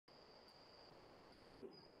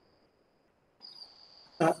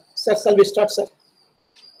Sir, shall we start, sir?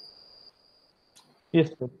 Yes,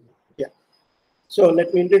 sir. Yeah. So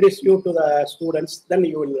let me introduce you to the students, then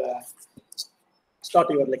you will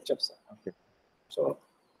start your lecture, sir. Okay. So,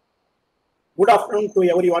 good afternoon to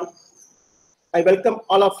everyone. I welcome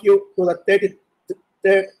all of you to the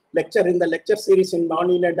 33rd lecture in the lecture series in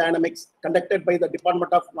Nonlinear Dynamics conducted by the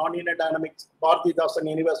Department of Nonlinear Dynamics, Bharathidasan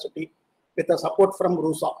University, with the support from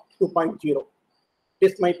RUSA 2.0.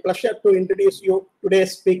 It is my pleasure to introduce you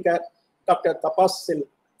today's speaker, Dr. Tapas Sil,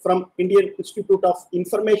 from Indian Institute of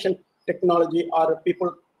Information Technology, or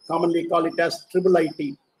people commonly call it as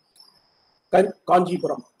IIIT,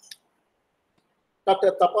 Kanjipuram.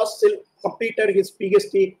 Dr. Tapas Sil completed his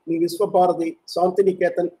PhD in Visvabharati,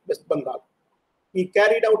 Santiniketan, West Bengal. He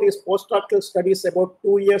carried out his postdoctoral studies about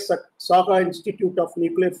 2 years at Saga Institute of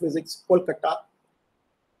Nuclear Physics, Kolkata,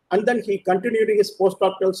 and then he continued his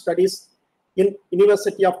postdoctoral studies in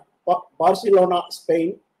University of Barcelona,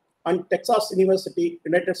 Spain, and Texas University,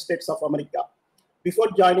 United States of America, before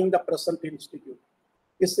joining the present institute.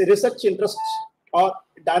 His research interests are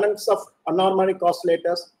dynamics of anharmonic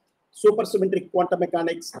oscillators, supersymmetric quantum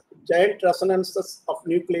mechanics, giant resonances of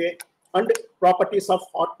nuclei, and properties of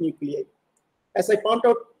hot nuclei. As I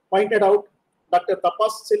pointed out, Dr.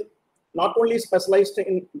 Tapas Sil not only specialized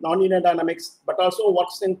in nonlinear dynamics, but also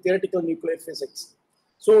works in theoretical nuclear physics.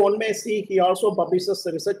 So one may see he also publishes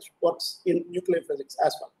research works in nuclear physics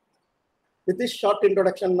as well. With this short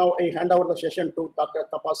introduction, now I hand over the session to Dr.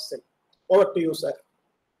 Tapas Sil. Over to you, sir.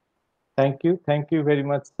 Thank you. Thank you very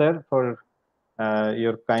much, sir, for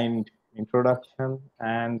your kind introduction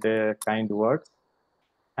and kind words.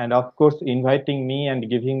 And of course, inviting me and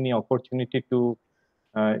giving me opportunity to,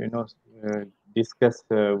 discuss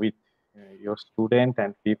with your student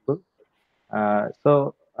and people.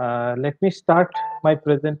 So let me start my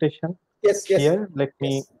presentation. Yes. Here. Let Yes.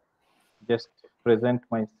 me just present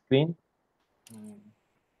my screen.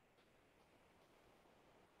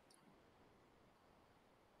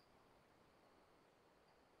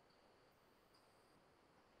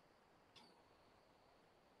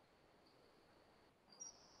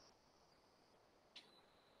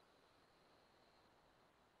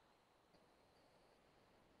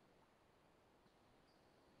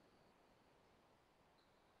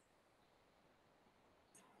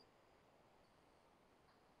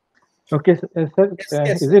 Okay, sir.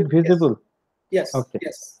 Yes, Is it visible? Yes. Okay.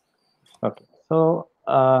 Yes. Okay. So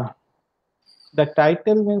the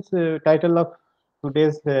title means title of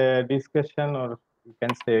today's discussion, or you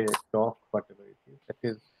can say talk, whatever it is. That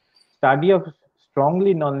is study of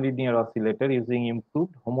strongly nonlinear oscillator using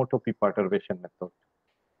improved homotopy perturbation method.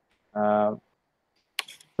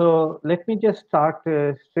 So let me just start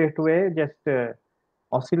straight away. Just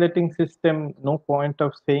oscillating system. No point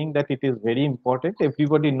of saying that it is very important.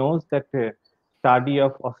 Everybody knows that study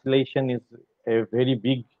of oscillation is a very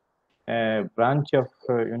big branch of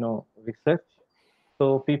research.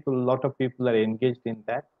 So a lot of people are engaged in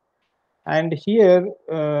that. And here,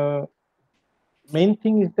 main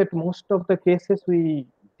thing is that most of the cases we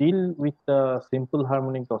deal with simple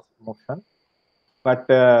harmonic motion, but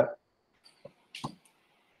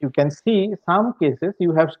you can see some cases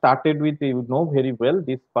you have started with, you know very well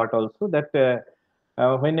this part also, that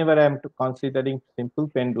whenever I am considering simple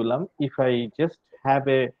pendulum, if I just have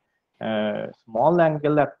a small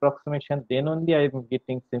angle approximation, then only I am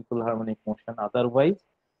getting simple harmonic motion. Otherwise,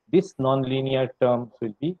 this nonlinear terms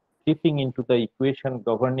will be creeping into the equation,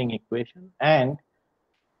 governing equation, and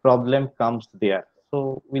problem comes there.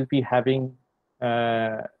 So we'll be having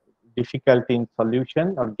difficulty in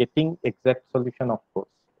solution or getting exact solution, of course,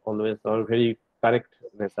 always, or very correct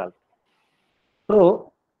result.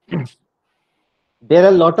 So there are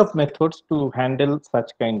a lot of methods to handle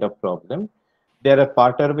such kind of problem. There are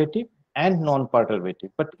perturbative and non-perturbative,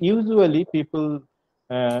 but usually people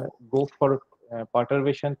go for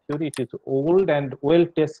perturbation theory. It is old and well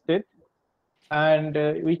tested,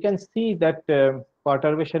 and we can see that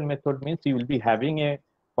perturbation method means you will be having a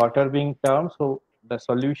perturbing term. So the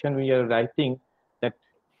solution we are writing, that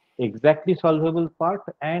exactly solvable part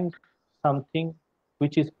and something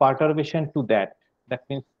which is perturbation to that. That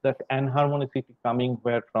means that anharmonicity coming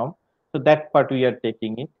where from. So that part we are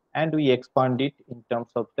taking it and we expand it in terms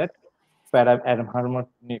of that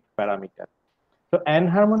anharmonic parameter. So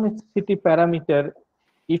anharmonicity parameter,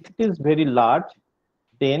 if it is very large,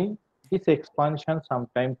 then this expansion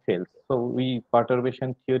sometimes fails. So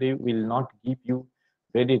perturbation theory will not give you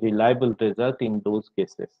very reliable result in those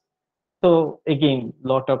cases. So again,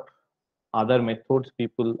 lot of other methods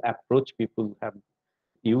people have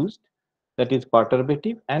used, that is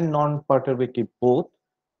perturbative and non-perturbative both,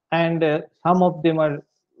 and some of them are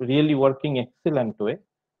really working excellent way.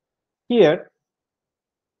 here,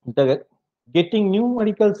 the getting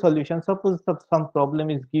numerical solution, suppose some problem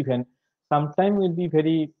is given, sometime will be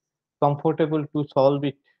very comfortable to solve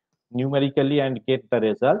it numerically and get the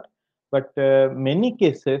result, but many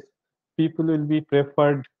cases people will be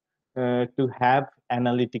preferred to have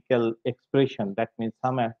analytical expression, that means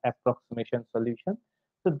some approximation solution.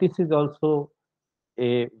 So this is also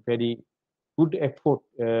a very good effort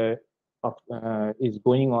is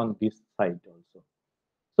going on this side also.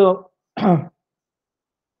 So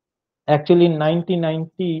actually, in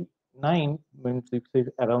 1999, when it says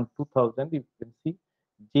around 2000, you can see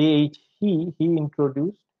J.H. He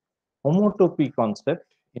introduced homotopy concept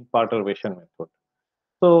in perturbation method.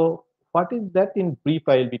 So what is that in brief?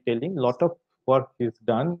 I will be telling. Lot of work is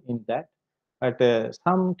done in that, but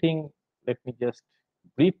something. Let me just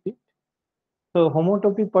brief it. So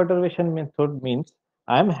homotopy perturbation method means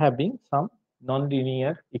I am having some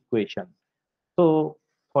nonlinear equation. So,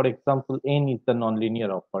 for example, n is the nonlinear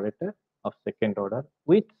operator of second order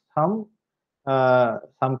with some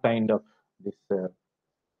kind of this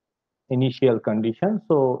initial condition.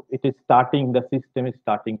 So, it is starting, the system is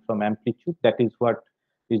starting from amplitude. That is what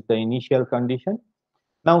is the initial condition.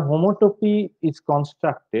 Now, homotopy is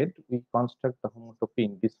constructed. We construct the homotopy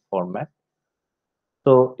in this format.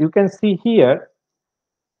 So, you can see here,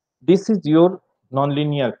 this is your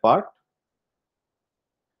nonlinear part.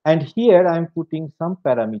 And here I am putting some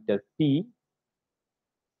parameter p.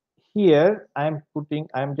 Here I'm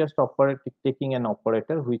just taking an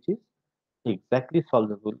operator which is exactly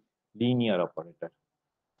solvable linear operator.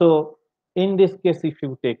 So in this case, if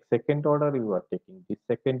you take second order, you are taking the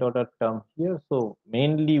second order term here. So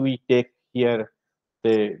mainly we take here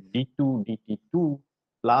the d2 dt2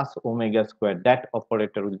 plus omega square. That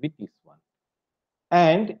operator will be this one.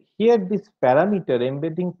 And here this parameter,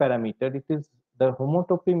 embedding parameter, it is the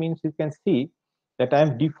homotopy means you can see that I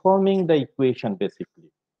am deforming the equation basically.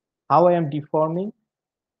 How I am deforming?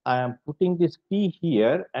 I am putting this p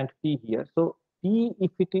here and p here. So p,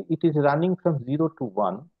 if it is running from 0 to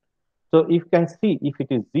 1. So if you can see, if it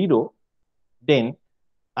is 0, then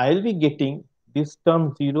I will be getting this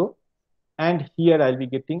term 0, and here I will be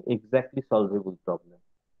getting exactly solvable problem.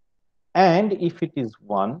 And if it is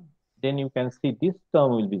 1, then you can see this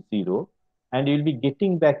term will be 0, and you will be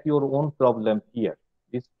getting back your own problem here.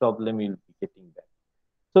 This problem you will be getting back.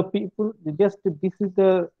 So people just, this is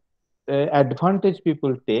the advantage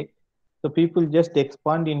people take. So people just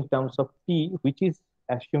expand in terms of p, which is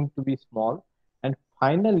assumed to be small, and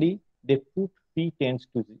finally they put p tends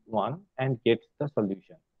to 1 and gets the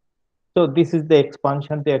solution. So this is the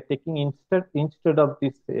expansion they are taking instead of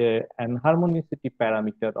this anharmonicity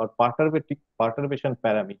parameter or perturbation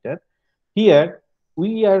parameter. Here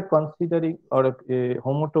we are considering, or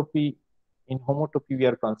homotopy, in homotopy we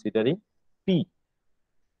are considering p.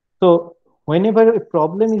 So whenever a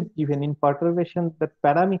problem is given in perturbation, that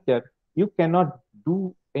parameter, you cannot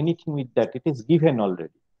do anything with that. It is given already.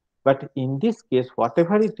 But in this case,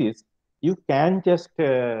 whatever it is, you can just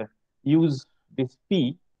use this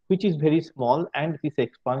p, which is very small, and this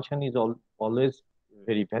expansion is always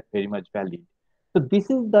very much valid. So this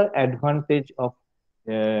is the advantage of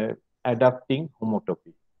adapting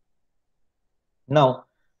homotopy. Now,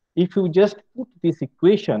 if you just put this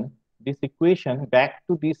equation back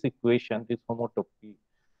to this equation, this homotopy,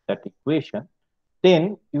 that equation,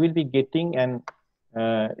 then you will be getting a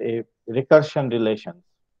recursion relations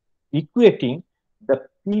equating the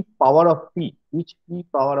p power of p, each p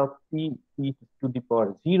power of p to the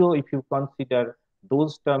power 0. If you consider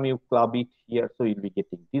those terms, you club it here, so you'll be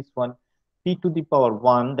getting this one. P to the power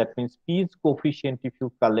 1, that means p's coefficient, if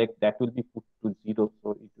you collect, that will be put to 0,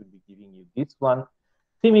 so it will be giving you this one.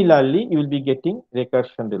 Similarly, you will be getting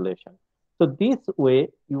recursion relation. So this way,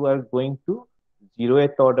 you are going to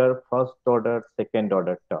 0th order, first order, second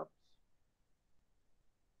order terms.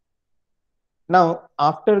 Now,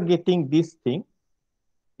 after getting this thing,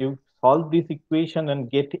 you solve this equation and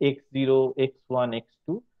get x0, x1,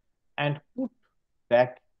 x2, and put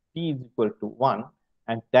back p is equal to 1,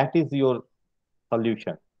 and that is your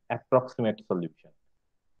solution, approximate solution.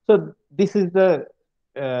 So this is the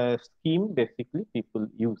scheme, basically people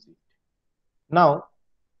use it. Now,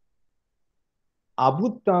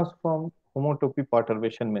 Abud transform homotopy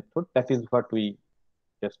perturbation method, that is what we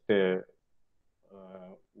just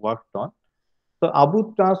worked on. So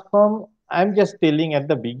Abud transform, I'm just telling at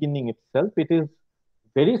the beginning itself, it is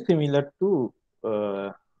very similar to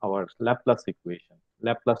our Laplace equation,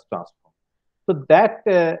 Laplace transform. So that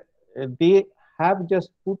they have just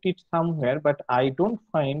put it somewhere, but I don't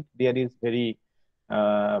find there is very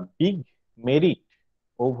big merit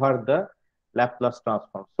over the Laplace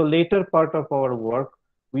transform. So later part of our work,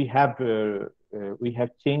 we have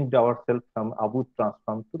changed ourselves from Abud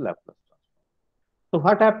transform to Laplace transform. So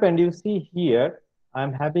what happened? You see here,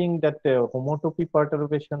 I'm having that homotopy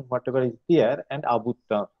perturbation, whatever is there, and Abud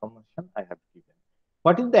transformation I have given.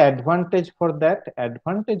 What is the advantage for that?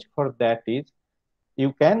 Advantage for that is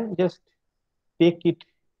you can just take it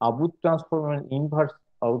Abud transform and inverse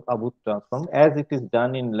out Abud transform as it is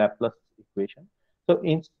done in Laplace equation. So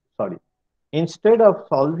instead of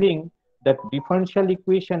solving that differential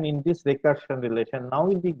equation in this recursion relation, now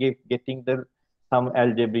we'll be getting the some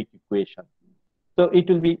algebraic equation. So it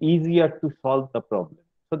will be easier to solve the problem.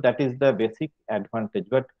 So that is the basic advantage.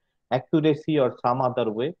 But accuracy or some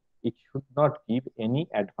other way, it should not give any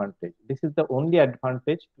advantage. This is the only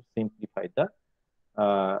advantage to simplify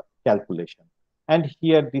the calculation. And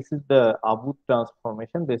here, this is the Abud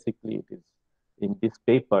transformation. Basically, it is in this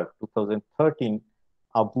paper, 2013,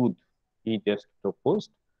 Abud, he just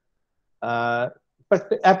proposed.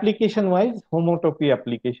 But application-wise, homotopy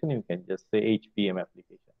application, you can just say HPM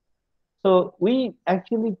application. So we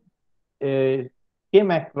actually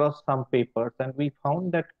came across some papers and we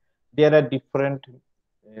found that there are different,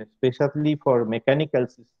 especially for mechanical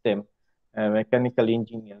system, mechanical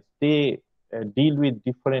engineers, they deal with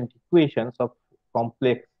different equations of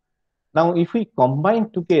complex. Now, if we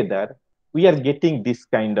combine together, we are getting this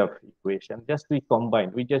kind of equation. Just we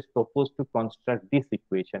combine, we just propose to construct this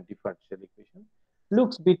equation, differential equation.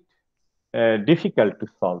 Looks bit difficult to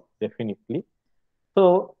solve, definitely.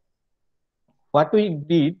 So what we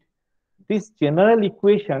did, this general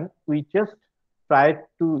equation, we just tried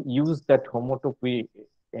to use that homotopy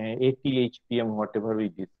ATHPM, whatever we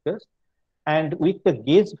discussed, and with the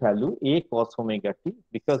gauge value A cos omega t,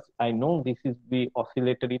 because I know this is the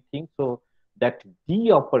oscillatory thing. So that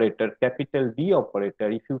D operator, capital D operator,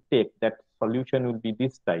 if you take that solution will be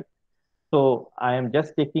this type. So I am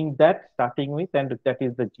just taking that starting with, and that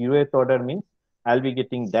is the 0th order, means I'll be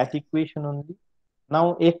getting that equation only.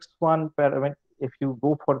 Now x1 parameter, if you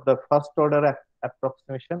go for the first order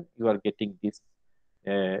approximation, you are getting this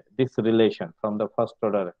this relation from the first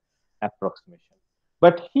order approximation.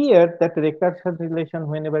 But here, that recursion relation,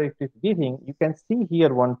 whenever it is giving, you can see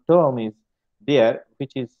here one term is there,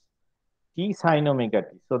 which is t sine omega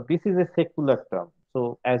t. So this is a secular term.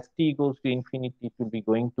 So as t goes to infinity, it will be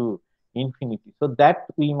going to infinity. So that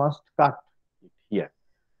we must cut it here.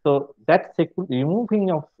 So that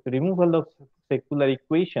removal of secular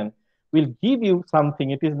equation will give you something.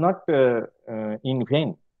 It is not in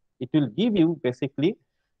vain. It will give you basically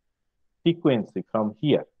frequency from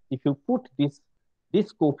here. If you put this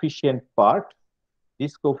coefficient part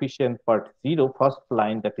 0, first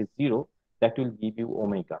line, that is 0, that will give you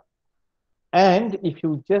omega. And if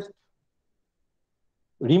you just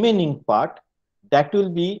remaining part, that will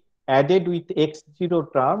be added with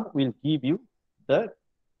x0 term, will give you the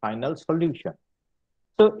final solution.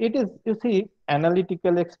 So it is, you see,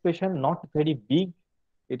 analytical expression, not very big.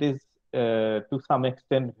 It is to some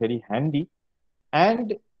extent very handy.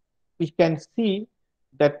 And we can see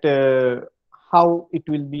that how it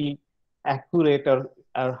will be accurate, or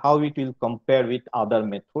how it will compare with other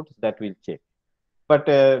methods, that will check. But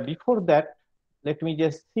before that, let me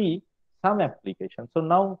just see some application. So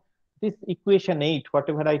now this equation 8,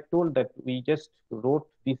 whatever I told, that we just wrote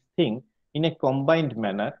this thing in a combined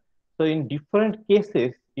manner. So in different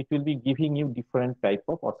cases, it will be giving you different type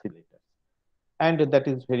of oscillators. And that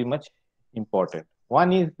is very much important.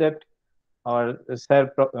 One is that our sir,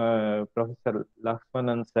 Professor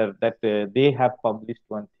Lakshmanan sir, that they have published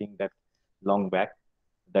one thing that long back,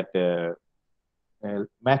 that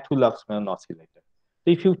Mathew-Lakshmanan oscillator. So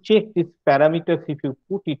if you check these parameters, if you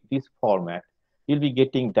put it this format, you'll be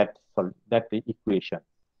getting that equation.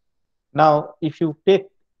 Now, if you take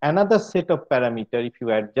another set of parameter, if you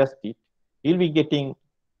adjust it, you'll be getting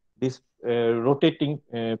this rotating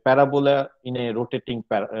parabola in a rotating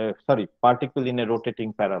particle in a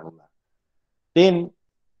rotating parabola. Then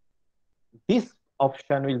this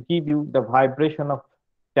option will give you the vibration of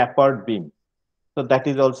tapered beam. So that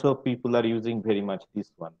is also, people are using very much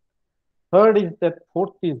this one. Third is that,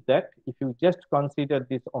 fourth is that, if you just consider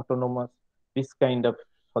this autonomous, this kind of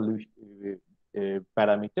solution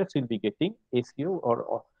parameters, you'll be getting ACO,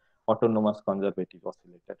 or autonomous conservative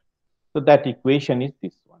oscillator. So that equation is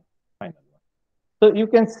this one, final one. So you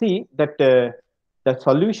can see that the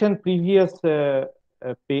solution, previous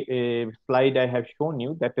slide I have shown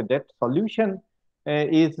you, that solution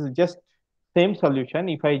is just same solution.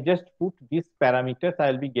 If I just put these parameters,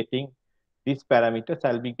 I'll be getting these parameters,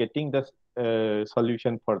 I'll be getting the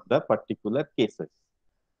solution for the particular cases.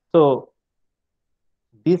 So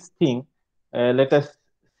this thing, let us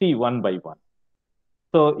see one by one.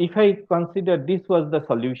 So if I consider this was the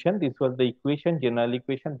solution, this was the equation, general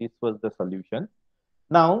equation, this was the solution.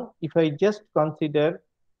 Now, if I just consider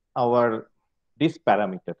our this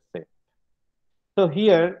parameter set. So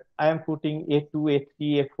here I am putting A2,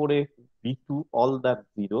 A3, A4, B2, all that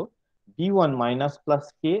 0, B1 minus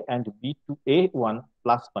plus K and B2, A1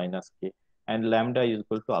 plus minus K, and lambda is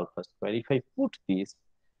equal to alpha square. If I put this,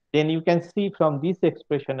 then you can see from this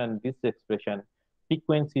expression and this expression,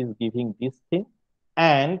 frequency is giving this thing,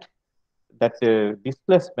 and that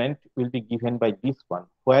displacement will be given by this one.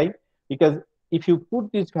 Why? Because if you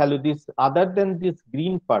put this value, this other than this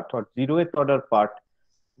green part or zeroth order part,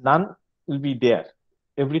 none will be there.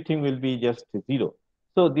 Everything will be just 0.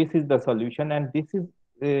 So this is the solution, and this is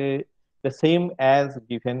the same as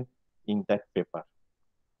given in that paper.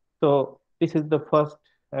 So this is the first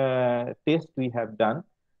test we have done.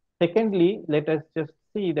 Secondly, let us just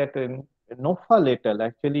see that in NOFA later,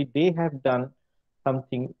 actually they have done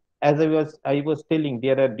something. As I was telling,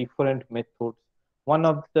 there are different methods. One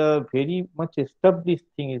of the very much established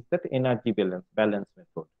thing is that energy balance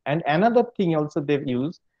method, and another thing also they've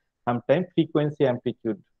used sometimes frequency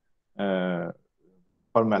amplitude uh,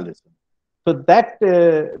 formalism. So that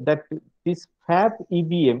this fab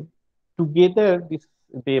EBM together, this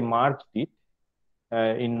they merged it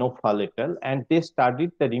in NoFa and they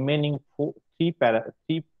studied the remaining three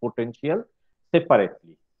potential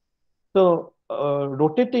separately. So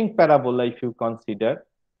rotating parabola, if you consider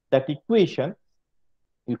that equation,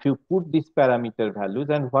 if you put these parameter values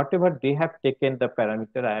and whatever they have taken the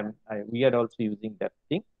parameter, we are also using that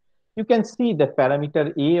thing. You can see that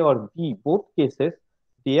parameter A or B, both cases,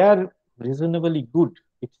 they are reasonably good.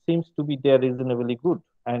 It seems to be they are reasonably good,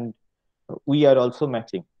 and we are also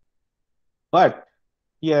matching. But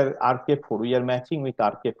here RK4, we are matching with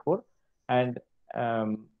RK4, and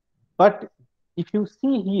but if you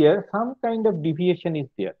see here, some kind of deviation is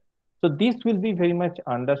there. So this will be very much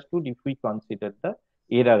understood if we consider the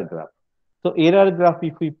error graph. So error graph,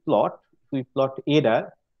 if we plot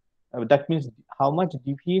error, that means how much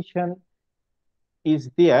deviation is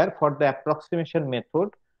there for the approximation method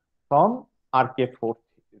from RK4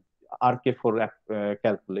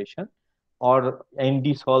 calculation, or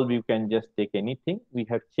ND solve, you can just take anything. We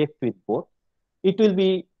have checked with both. It will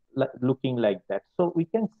be looking like that. So we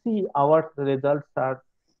can see our results are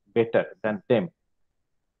better than them.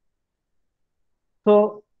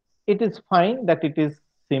 So it is fine that it is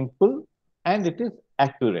simple and it is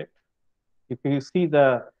accurate. If you see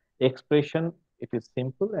the expression, it is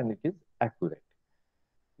simple and it is accurate.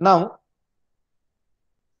 Now,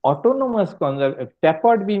 autonomous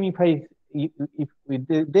tapered beam, if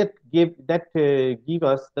that give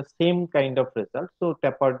us the same kind of result. So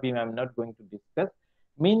tapered beam I'm not going to discuss.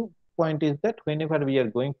 Main point is that whenever we are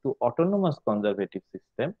going to autonomous conservative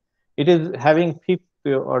system, it is having fifth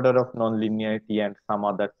order of nonlinearity and some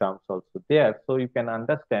other terms also there. So you can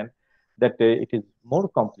understand that it is more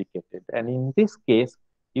complicated. And in this case,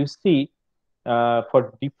 you see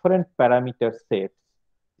for different parameter sets,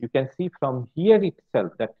 you can see from here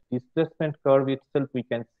itself that displacement curve itself, we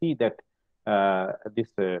can see that this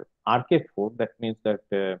RK4, that means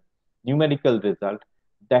that numerical result,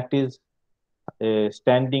 that is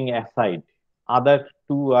standing aside. Other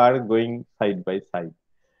two are going side by side.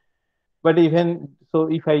 But even so,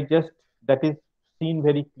 if I just, that is seen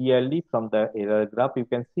very clearly from the error graph, you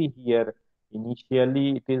can see here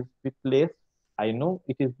initially it is bit less. I know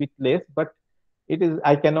it is bit less, but it is,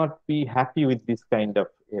 I cannot be happy with this kind of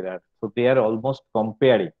error. So they are almost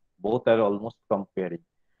comparing, both are almost comparing.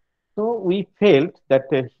 So we felt that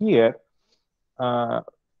here uh,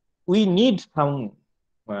 we need some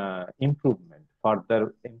improvement,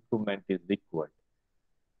 further improvement is required.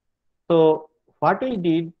 So what we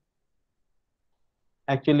did,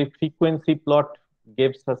 actually frequency plot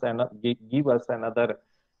gives us give us another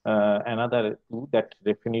tool that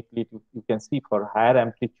definitely you can see for higher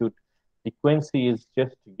amplitude frequency is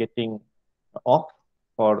just getting off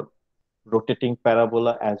for rotating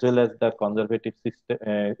parabola as well as the conservative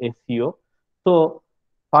system ACO. So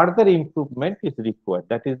further improvement is required.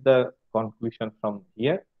 That is the conclusion from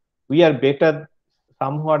here. We are better,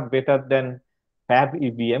 somewhat better than FAB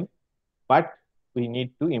EBM, but we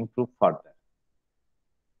need to improve further.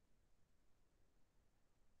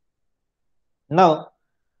 Now,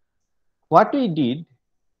 what we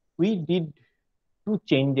did two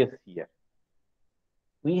changes here.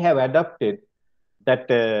 We have adopted that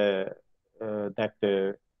a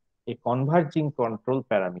converging control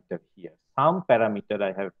parameter here. Some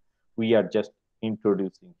parameter we are just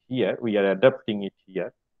introducing here. We are adapting it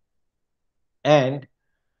here, and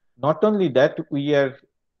not only that, we are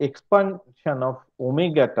expansion of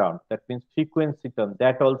omega term, that means frequency term,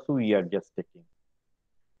 that also we are just taking.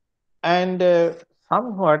 And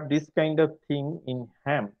somewhat this kind of thing in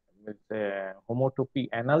HAM, with homotopy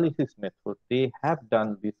analysis method, they have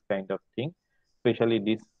done this kind of thing, especially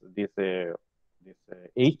this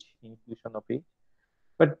H, inclusion of H.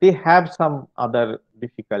 But they have some other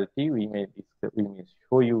difficulty. We may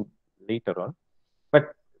show you later on.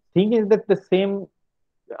 But thing is that the same.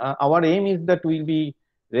 Our aim is that we'll be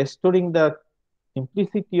restoring the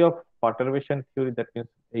simplicity of perturbation theory, that means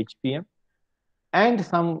HPM, and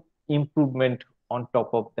some improvement on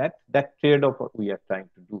top of that. That trade-off we are trying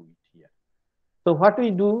to do it here. So what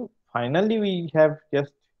we do finally, we have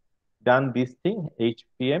just done this thing,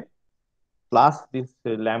 HPM plus this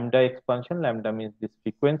lambda expansion. Lambda means this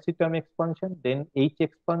frequency term expansion, then H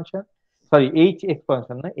expansion. Sorry, H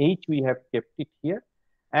expansion. H we have kept it here,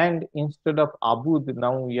 and instead of Abud,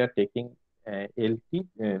 now we are taking LT,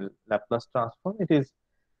 Laplace transform. It is,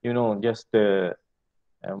 just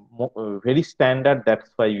very standard. That's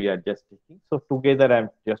why we are just taking. So together, I'm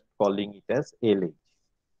just calling it as LH.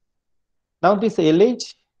 Now this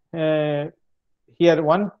LH, here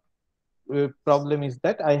one problem is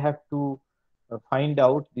that I have to find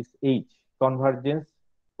out this H convergence,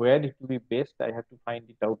 where it will be best. I have to find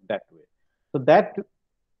it out that way. So that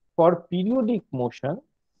for periodic motion,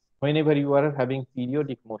 whenever you are having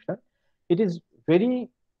periodic motion, it is very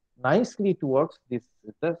nicely to work this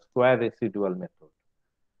the square residual method.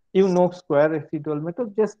 You know square residual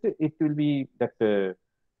method, just it will be that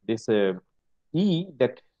this E,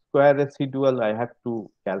 that square residual I have to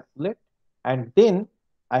calculate, and then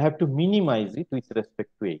I have to minimize it with respect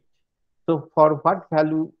to H. So for what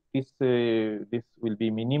value this will be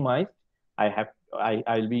minimized,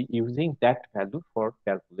 I'll be using that value for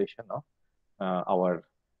calculation of our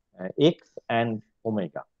X and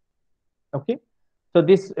omega. Okay, so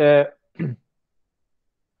this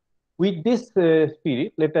with this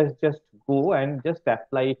spirit, let us just go and just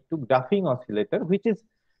apply it to graphing oscillator, which is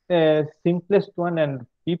simplest one, and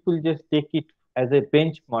people just take it as a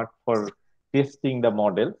benchmark for testing the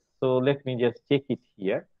model. So let me just check it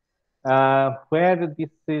here. Where this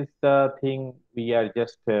is the thing we are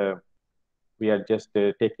just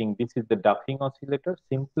taking. This is the duffing oscillator,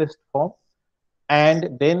 simplest form,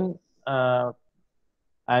 and then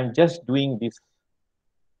I'm just doing this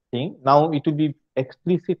thing. Now it will be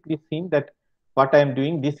explicitly seen that what I am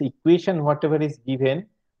doing, this equation, whatever is given,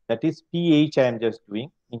 that is pH I am just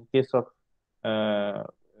doing. In case of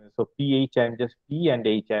so pH I am just P and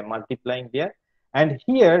H I am multiplying there, and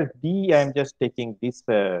here D I am just taking this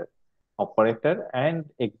operator and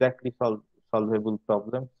exactly solvable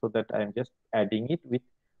problem, so that I am just adding it with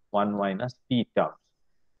 1 minus P terms.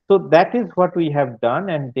 So that is what we have done,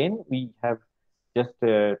 and then we have just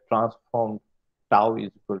transformed tau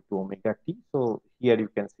is equal to omega t. So here you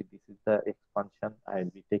can see this is the expansion. I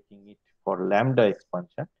will be taking it for lambda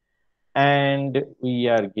expansion, and we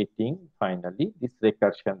are getting finally this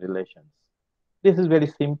recursion relations. This is very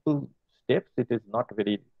simple steps. It is not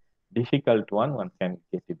very difficult one. One can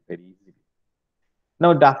get it very easily.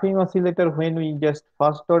 Now, Duffing oscillator, when we just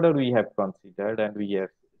first order we have considered, and we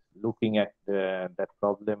are looking at that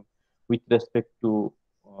problem with respect to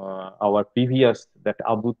our previous, that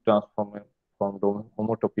Abud transform from the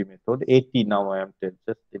homotopy method, 80 now I am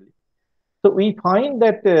just telling. So we find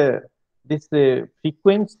that this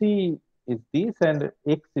frequency is this and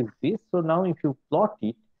X is this. So now if you plot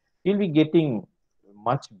it, you'll be getting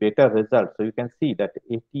much better result. So you can see that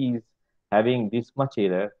 80 is having this much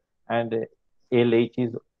error, and LH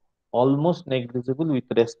is almost negligible with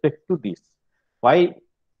respect to this. Why?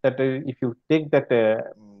 That if you take that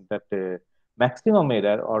maximum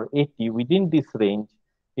error or 80 within this range,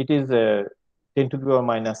 it is 10 to the power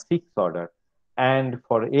minus 6 order, and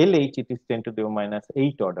for LH it is 10 to the power minus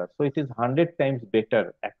 8 order. So it is 100 times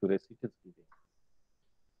better accuracy it is giving.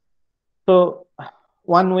 So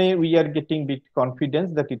one way we are getting bit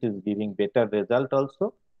confidence that it is giving better result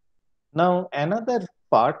also. Now another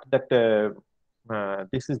part that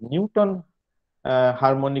this is Newton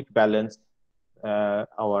harmonic balance.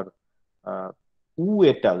 Our Wu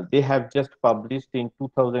et al. They have just published in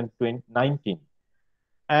 2019,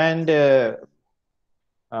 and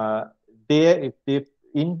they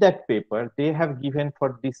in that paper they have given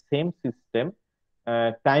for the same system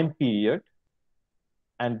time period,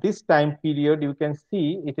 and this time period you can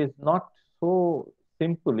see it is not so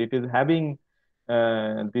simple. It is having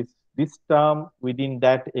this term, within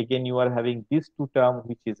that again you are having these two terms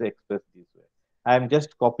which is expressed this way. I am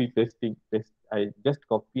just pasting. I just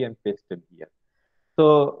copy and pasted here.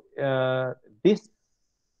 So this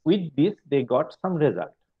with this they got some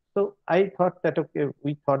result. So I thought that, okay,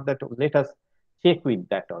 we thought that let us check with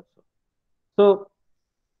that also. So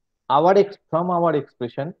from our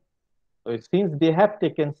expression, since they have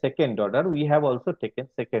taken second order, we have also taken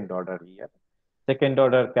second order here, second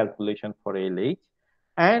order calculation for LH,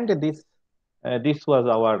 and this was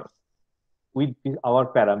our our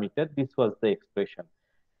parameter. This was the expression.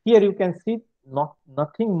 Here you can see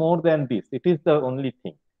nothing more than this. It is the only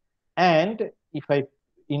thing. And if I,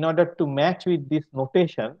 in order to match with this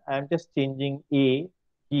notation, I am just changing A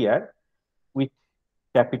here with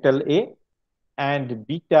capital A and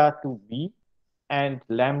beta to B and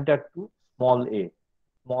lambda to small a.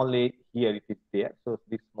 Small a here it is there. So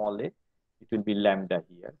this small a, it will be lambda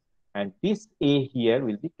here. And this A here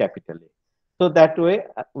will be capital A. So that way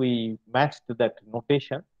we matched that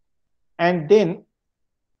notation. And then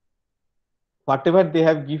whatever they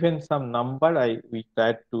have given some number, we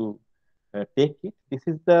tried to take it. This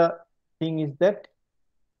is the thing is that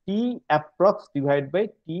T approx divided by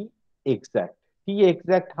T exact. T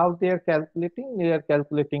exact, how they are calculating? They are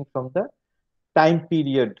calculating from the time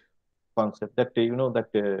period concept that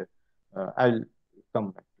I'll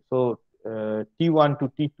come back to. So T1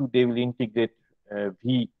 to T2 they will integrate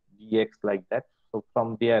V dx like that. So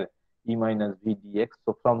from there E minus V dx.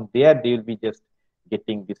 So from there they will be just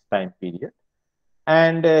getting this time period.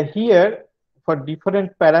 And here for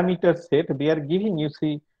different parameter set they are giving, you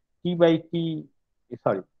see, T by T,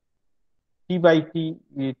 sorry, T by T,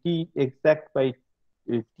 T exact by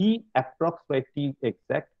T approx by T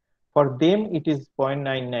exact. For them, it is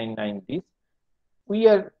 0.999 this. We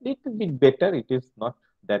are little bit better. It is not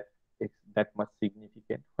that much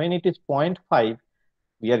significant. When it is 0.5,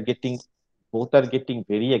 we are getting, both are getting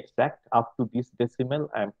very exact up to this decimal,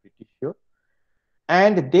 I am pretty sure.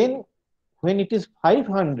 And then when it is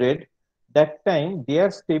 500, that time they are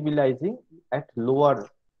stabilizing at lower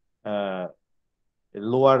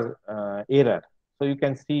error. So you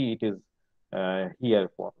can see it is here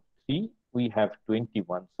for 3, we have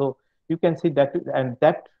 21. So you can see that, and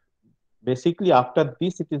that basically after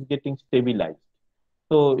this it is getting stabilized.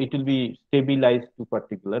 So it will be stabilized to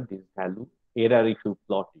particular this value error if you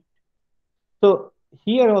plot it. So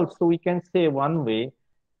here also we can say one way,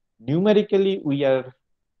 numerically we are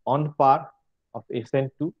on par of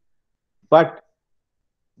SN2, but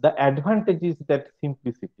the advantage is that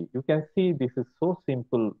simplicity. You can see this is so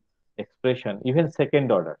simple expression, even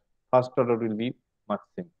second order. First order will be much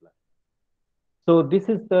simpler. So this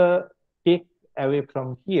is the take away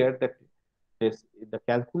from here, that the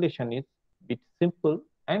calculation is bit simple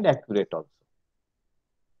and accurate also.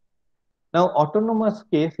 Now, autonomous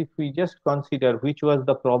case, if we just consider which was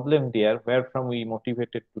the problem there, where from we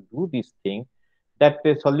motivated to do this thing, that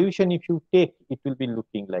the solution, if you take, it will be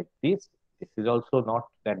looking like this. This is also not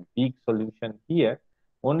that big solution here.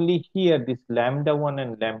 Only here, this lambda 1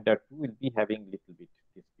 and lambda 2 will be having little bit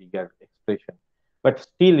this bigger expression. But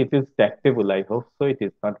still, it is tractable. I hope so. It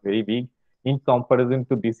is not very big in comparison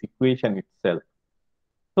to this equation itself.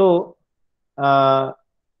 So,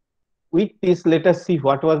 with this, let us see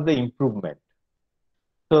what was the improvement.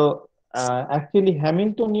 So, actually,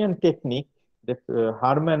 Hamiltonian technique, that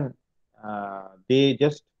Harman, they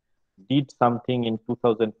just did something in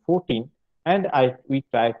 2014, and we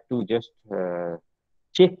tried to just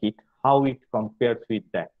check it, how it compares with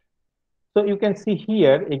that. So you can see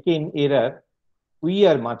here again error. We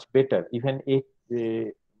are much better. Even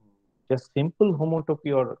just simple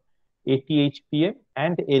homotopy or ATHPM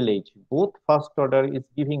and LH, both first order is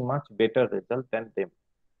giving much better result than them.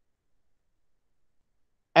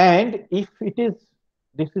 And if it is,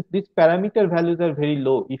 these parameter values are very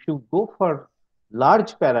low. If you go for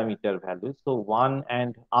large parameter values, so 1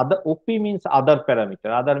 and other, OP means other parameter.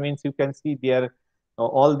 Other means you can see there,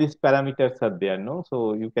 all these parameters are there, no?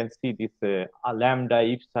 So you can see this lambda,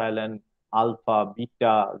 epsilon, alpha,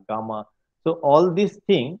 beta, gamma. So all these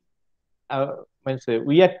things, means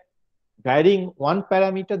we are varying one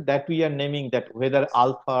parameter that we are naming that whether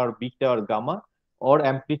alpha or beta or gamma or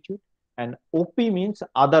amplitude, and OP means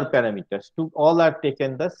other parameters. To all are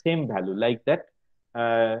taken the same value like that,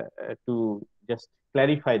 to just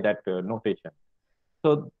clarify that notation.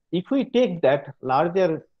 So if we take that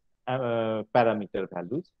larger parameter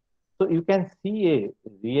values, so you can see a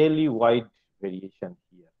really wide variation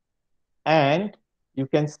here. And you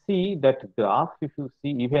can see that graph, if you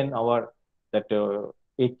see even our that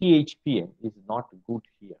ATHPM is not good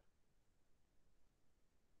here.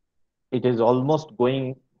 It is almost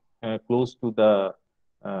going close to the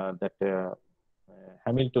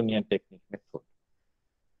Hamiltonian technique method.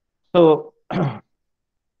 So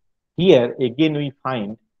here again we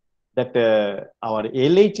find that our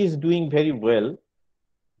LH is doing very well,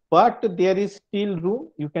 but there is still room.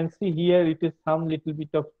 You can see here it is some little bit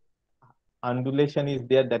of undulation is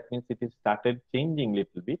there. That means it is started changing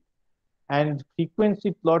little bit. And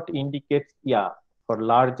frequency plot indicates, yeah, for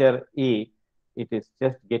larger A, it is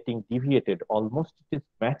just getting deviated. Almost it is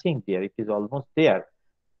matching there. It is almost there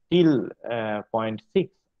till 0.6,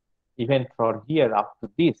 even for here up to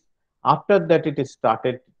this. After that, it is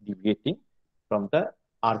started deviating from the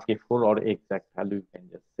RK4 or exact value, you can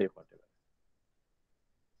just say whatever.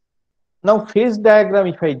 Now, phase diagram,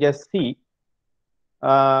 if I just see,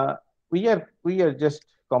 we are just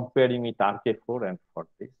comparing with RK4 and for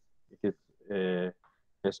this. It is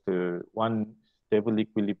just one stable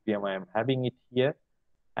equilibrium. I am having it here,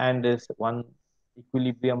 and there's one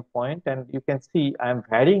equilibrium point, and you can see I am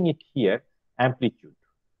varying it here amplitude.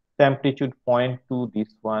 The amplitude 0.2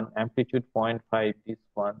 this one, amplitude 0.5 this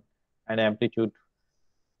one, and amplitude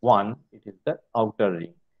 1 it is the outer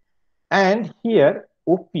ring. And here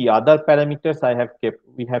OP other parameters I have kept,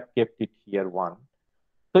 we have kept it here 1.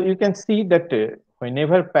 So you can see that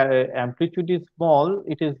whenever amplitude is small,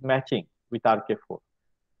 it is matching with RK4,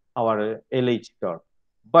 our LH curve.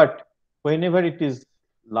 But whenever it is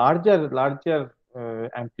larger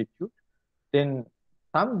amplitude, then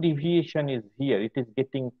some deviation is here. It is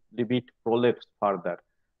getting a bit prolapse further.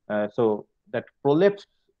 So that prolapse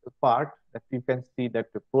part, that you can see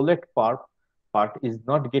that the prolapse part is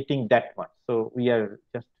not getting that much. So we are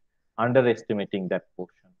just underestimating that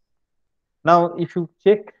portion. Now, if you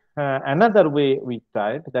check another way, we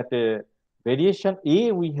tried that variation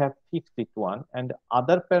A, we have fixed it 1, and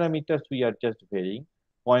other parameters we are just varying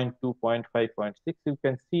 0.2, 0.5, 0.6. You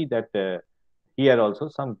can see that here also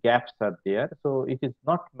some gaps are there. So it is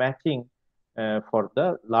not matching for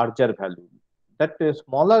the larger value. That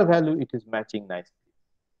smaller value, it is matching nicely.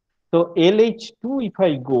 So LH2, if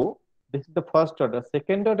I go, this is the first order.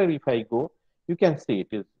 Second order, if I go, you can see it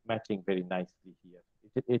is matching very nicely here.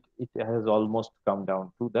 It has almost come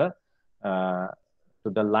down to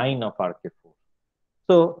the line of RK4.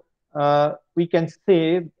 So we can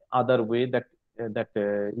say other way that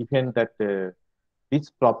even that this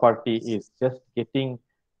property is just getting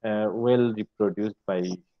well reproduced by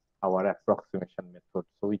our approximation method.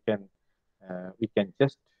 So we can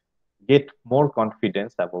just get more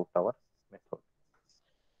confidence about our method.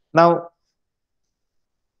 Now,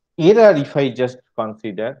 error, if I just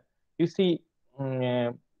consider, you see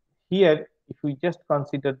here, if we just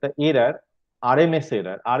consider the error, RMS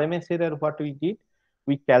error, what we did,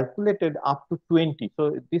 we calculated up to 20.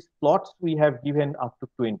 So these plots we have given up to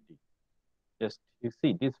 20. Just you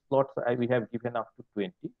see, these plots we have given up to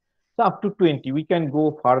 20. So up to 20, we can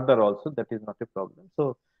go further also. That is not a problem.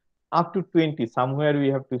 So up to 20, somewhere we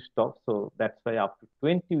have to stop. So that's why up to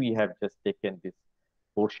 20 we have just taken this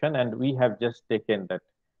portion, and we have just taken that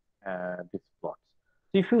this plots.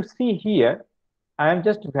 So if you see here, I am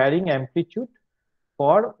just varying amplitude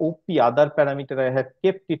for OP other parameter. I have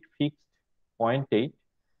kept it fixed 0.8.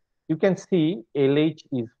 You can see LH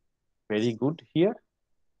is very good here,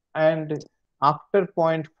 and after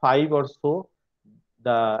 0.5 or so,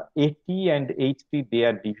 the AT and HT, they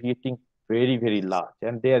are deviating very large,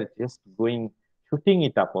 and they are just shooting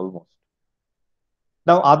it up almost.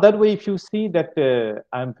 Now, other way, if you see that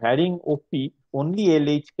I'm varying OP, only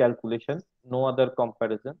LH calculation, no other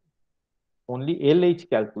comparison, only LH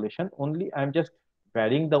calculation, only I'm just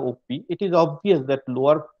varying the OP. It is obvious that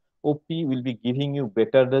lower OP will be giving you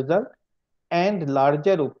better result and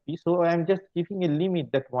larger OP. So I'm just giving a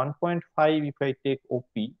limit that 1.5 if I take OP,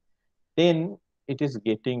 then it is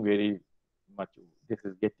getting very much, this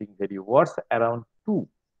is getting very worse, around 2.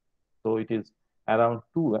 So it is around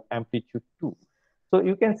 2, amplitude 2. So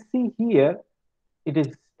you can see here, it is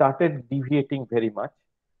started deviating very much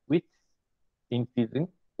with increasing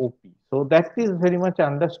OP. So that is very much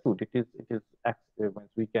understood. It is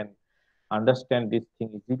we can understand this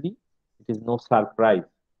thing easily. It is no surprise.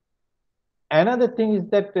 Another thing is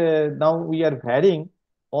that now we are varying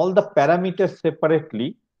all the parameters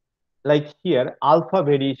separately, like here alpha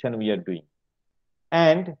variation we are doing,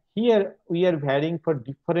 and here we are varying for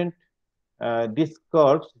different these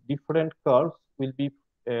curves. Different curves will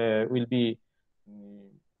be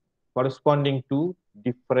corresponding to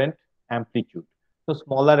different amplitude. So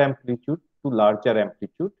smaller amplitude to larger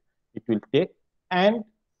amplitude it will take, and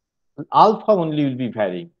alpha only will be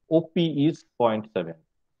varying. OP is 0.7.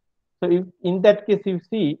 So if, in that case, you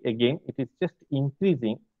see again, it is just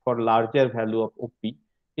increasing for larger value of OP.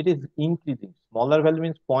 It is increasing. Smaller value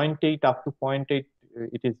means 0.8 up to 0.8.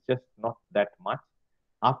 It is just not that much.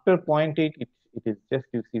 After 0.8, it is just,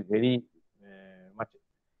 you see, very much,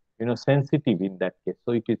 sensitive in that case.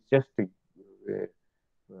 So it is just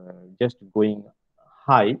going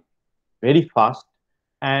high, very fast,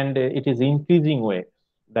 and it is increasing way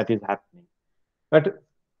that is happening. But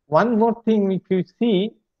one more thing, if you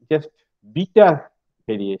see just beta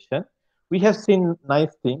variation, we have seen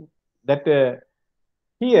nice thing that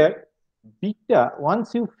here beta,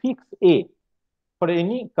 once you fix a, for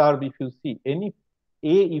any curve, if you see any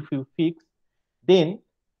a, if you fix, then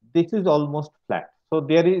this is almost flat. So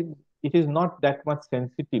there is, it is not that much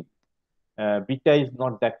sensitive. Beta is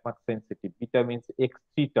not that much sensitive. Beta means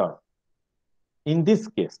XT term. In this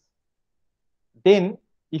case, then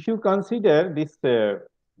if you consider this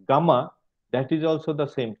gamma, that is also the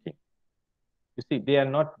same thing. You see, they are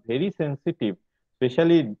not very sensitive,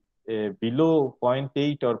 especially below zero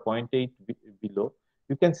 0.8 or 0.8 below.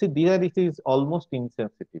 You can see there it is almost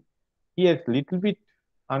insensitive. Here, little bit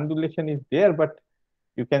undulation is there, but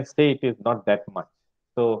you can say it is not that much.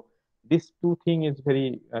 So this two thing is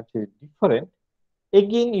very actually different.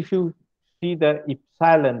 Again, if you see the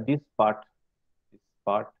epsilon, this part,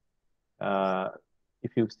 uh,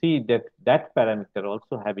 if you see that that parameter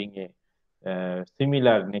also having a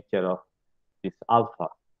similar nature of this alpha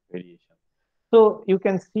variation. So you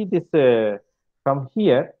can see this from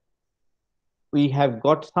here, we have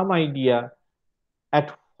got some idea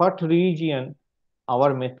at what region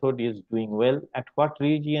our method is doing well, at what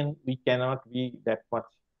region we cannot be that much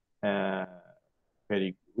uh,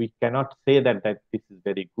 we cannot say that this is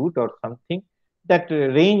very good or something. That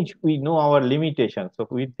range, we know our limitation. So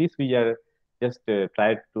with this, we are just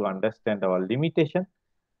tried to understand our limitation.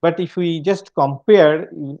 But if we just compare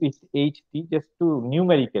with HT just to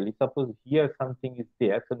numerically, suppose here something is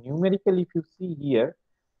there. So numerically, if you see here,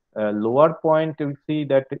 lower point, you see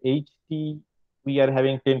that HT, we are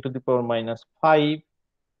having 10 to the power minus 5,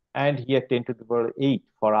 and here 10 to the power 8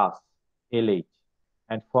 for us, LH.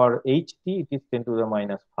 And for HT, it is 10 to the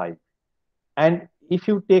minus 5. And if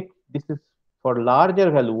you take, this is for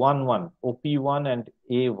larger value, 1, 1, OP1 and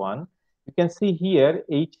A1, you can see here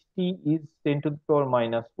HT is 10 to the power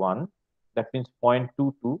minus 1, that means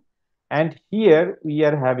 0.22. And here we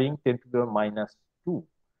are having 10 to the power minus 2.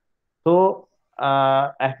 So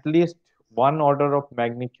at least one order of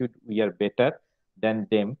magnitude we are better than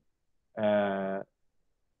them. That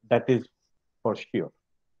is for sure.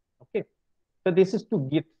 Okay. So this is to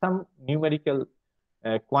get some numerical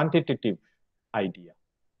quantitative idea.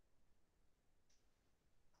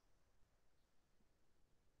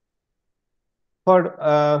 For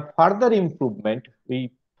further improvement,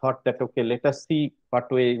 we thought that, okay, let us see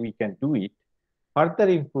what way we can do it. Further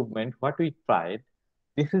improvement, what we tried,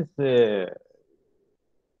 this is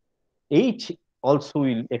H also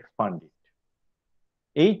will expand it.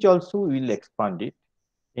 H also will expand it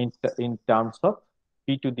in terms of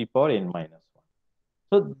p to the power n minus 1.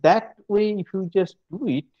 So that way, if you just do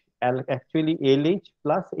it, actually LH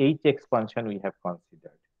plus H expansion we have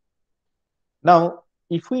considered. Now,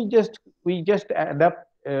 if we just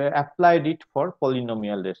applied it for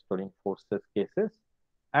polynomial restoring forces cases,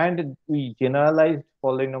 and we generalized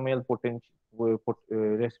polynomial potential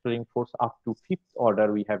restoring force up to 5th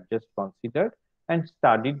order we have just considered, and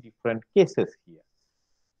studied different cases here.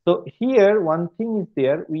 So here one thing is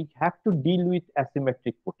there, we have to deal with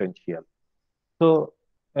asymmetric potential. So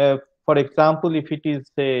for example, if it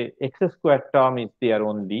is a x squared term is there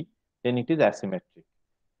only, then it is asymmetric.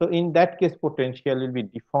 So in that case, potential will be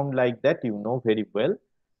deformed like that, you know very well.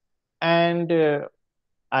 And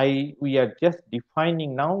we are just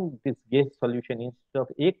defining now this gauge solution. Instead of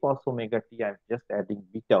a cos omega t, I'm just adding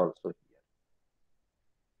beta also here,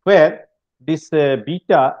 where this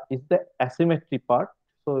beta is the asymmetry part.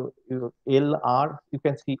 So LR, you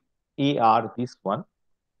can see AR, this one.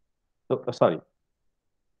 So sorry.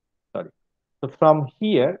 So from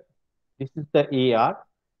here, this is the AR,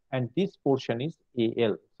 and this portion is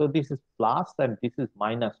AL. So this is plus and this is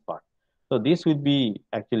minus part. So this will be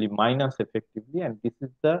actually minus effectively, and this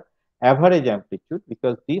is the average amplitude,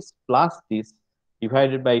 because this plus this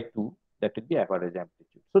divided by 2, that will be average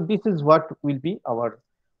amplitude. So this is what will be our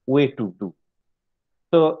way to do.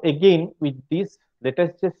 So again, with this, let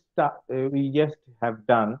us just start, we just have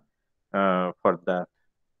done for the,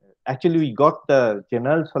 actually we got the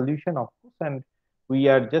general solution, of course, and we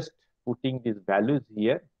are just putting these values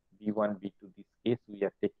here, B1, B2, this case we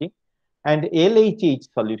are taking, and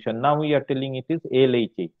LHH solution. Now we are telling it is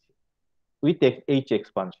LHH with H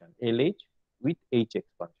expansion, LH with H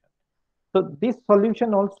expansion. So this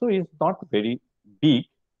solution also is not very big,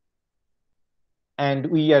 and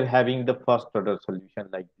we are having the first order solution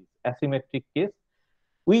like this asymmetric case.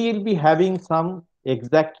 We will be having some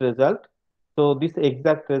exact result. So this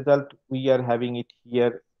exact result, we are having it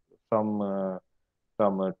here from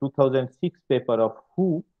 2006 paper of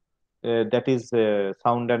Hu, that is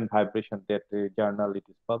sound and vibration, that journal it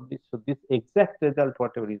is published. So this exact result,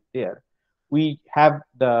 whatever is there, we have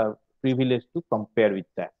the privilege to compare with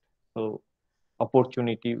that. So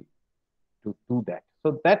opportunity to do that.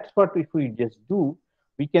 So that's what if we just do,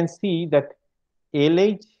 we can see that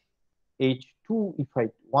LH H2, if I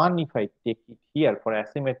take it here for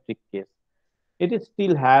asymmetric case, it is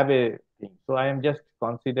still have a thing. So I am just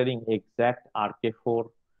considering exact RK4,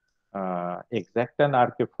 exact and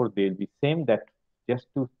RK4, they'll be same, that just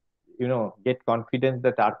to, get confidence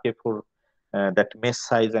that RK4, that mesh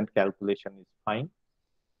size and calculation is fine.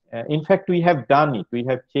 In fact, we have done it. We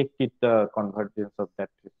have checked it, the convergence of that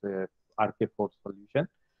RK4 solution,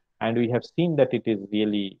 and we have seen that it is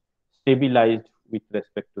really stabilized with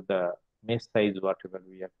respect to the mesh size, whatever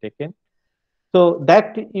we have taken. So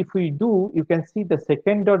that if we do, you can see the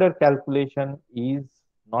second order calculation is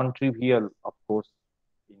non-trivial, of course,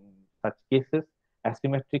 in such cases,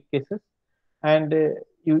 asymmetric cases. And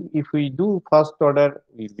if we do first order,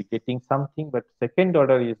 we'll be getting something, but second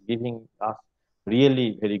order is giving us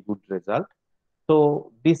really very good result.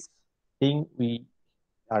 So this thing we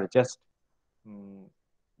are just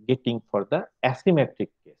getting for the asymmetric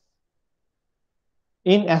case.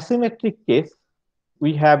 In asymmetric case,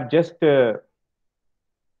 we have just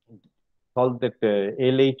solved that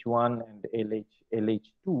LH1 and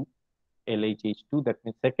LH2, LHH2, that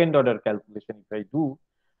means second order calculation. If I do,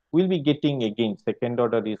 we'll be getting again second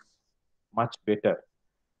order is much better.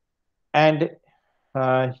 And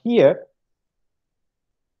here,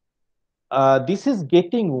 this is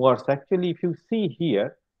getting worse. Actually, if you see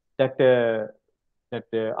here that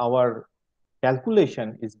our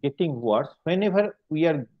calculation is getting worse whenever we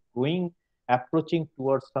are approaching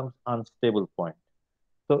towards some unstable point.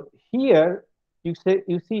 So here you see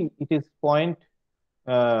it is uh,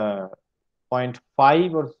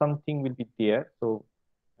 0.5 or something will be there. So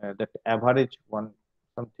that average one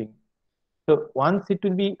something. So once it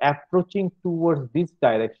will be approaching towards this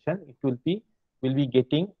direction, it will be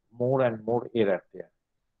getting more and more error there.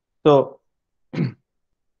 So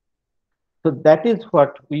so that is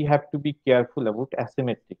what we have to be careful about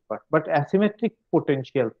asymmetric part. But asymmetric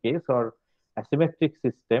potential case or asymmetric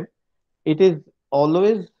system, it is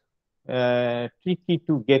always tricky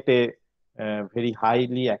to get a very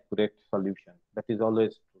highly accurate solution. That is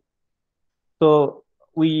always true. So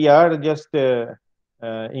we are just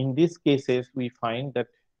in these cases we find that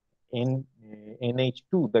in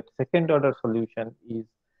NH2, that second order solution is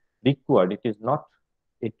required. It is not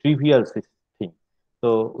a trivial thing.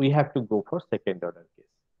 So we have to go for second order case.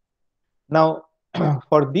 Now,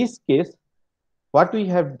 for this case, what we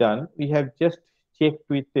have done, we have just checked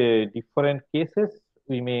with different cases.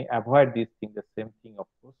 We may avoid this thing, the same thing, of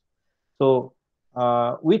course. So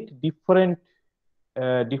with different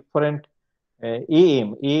AM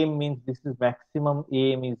means this is maximum,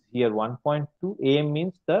 AM is here 1.2, AM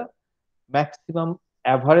means the maximum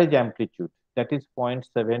average amplitude, that is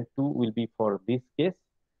 0.72 will be for this case.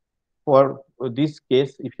 For this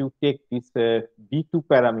case, if you take this B2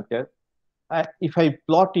 parameter, if I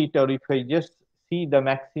plot it or if I just see the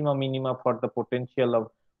maximum minima for the potential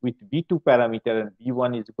of with B2 parameter and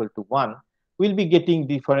B1 is equal to 1, we'll be getting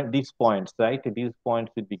different these points, right? These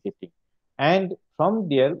points will be getting. And from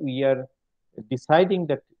there, we are deciding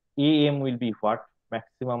that AM will be what?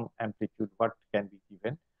 Maximum amplitude, what can be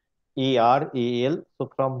given? AR, AL. So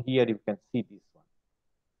from here, you can see this one.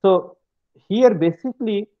 So here,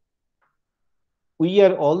 basically, we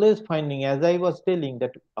are always finding, as I was telling,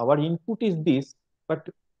 that our input is this, but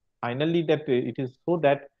finally that it is so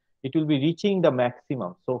that it will be reaching the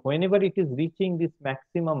maximum. So whenever it is reaching this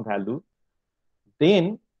maximum value,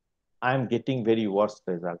 then I am getting very worse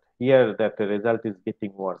result. Here that the result is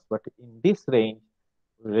getting worse, but in this range,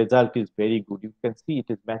 result is very good. You can see it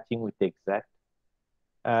is matching with exact.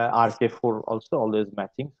 RK4 also always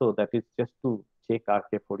matching. So that is just to check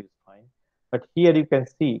RK4 is fine. But here you can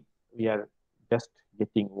see we are just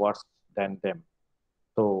getting worse than them.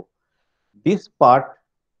 So this part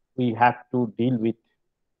we have to deal with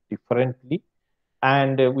differently,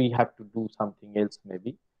 and we have to do something else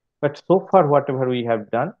maybe. But so far, whatever we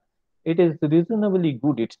have done, it is reasonably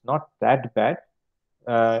good. It's not that bad,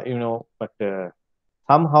 but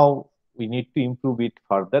somehow we need to improve it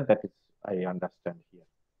further. That is, I understand here.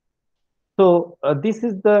 So this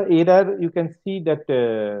is the error. You can see that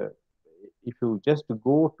if you just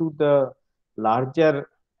go to the larger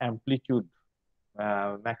amplitude,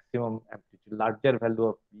 maximum amplitude, larger value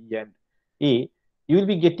of B and A, you will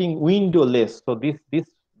be getting window less. So this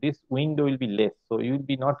window will be less. So you will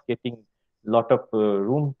be not getting lot of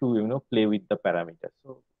room to play with the parameters.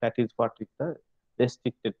 So that is what is the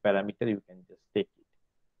restricted parameter. You can just take it.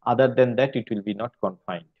 Other than that, it will be not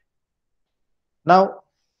confined. Now,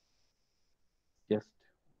 just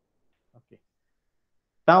okay.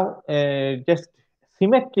 Now, just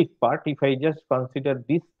symmetric part, if I just consider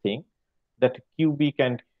this thing, that cubic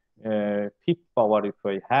and fifth power, if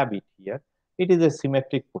I have it here, it is a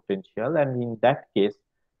symmetric potential. And in that case,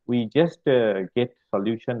 we just get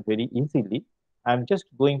solution very easily. I'm just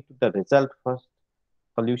going to the result first,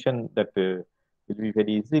 solution that will be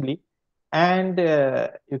very easily. And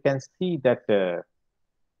you can see that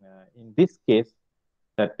in this case,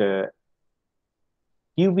 that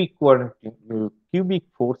cubic force, if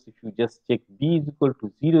you just check B is equal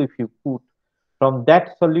to 0, if you put from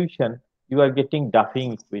that solution, you are getting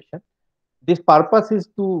Duffing equation. This purpose is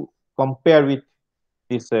to compare with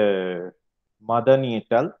this Madani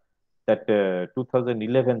et al. That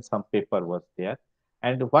 2011 some paper was there.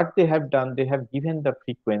 And what they have done, they have given the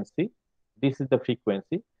frequency. This is the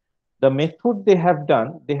frequency. The method they have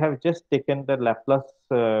done, they have just taken the Laplace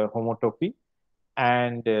homotopy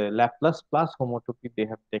and Laplace plus homotopy they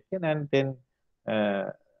have taken, and then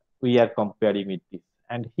we are comparing with this.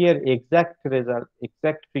 And here exact result,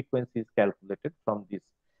 exact frequency is calculated from this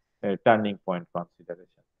turning point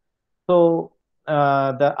consideration. So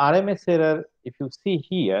the RMS error, if you see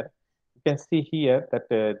here, you can see here that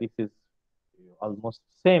this is almost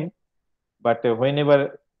same, but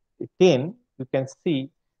whenever 10, you can see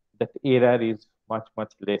that error is much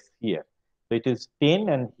less here. So it is 10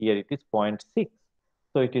 and here it is 0.6.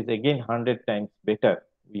 So it is again 100 times better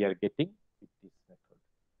we are getting with this method.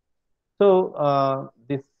 So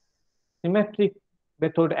this symmetric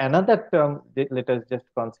method, another term, let us just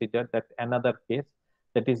consider that another case,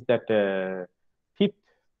 that is that fifth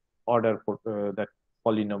order that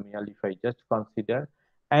polynomial, if I just consider,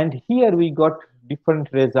 and here we got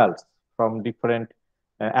different results from different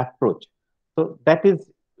approach. So that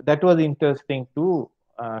was interesting to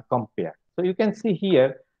compare. So you can see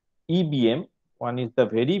here EBM, one is the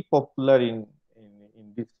very popular in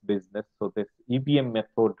this business. So this EBM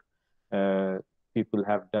method people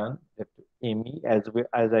have done, that ME, as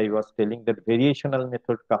I was telling, that variational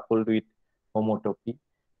method coupled with homotopy,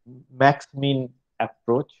 max mean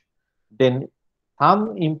approach. Then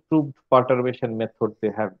some improved perturbation method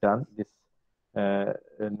they have done, this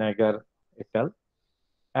Nagar et al.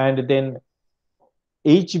 And then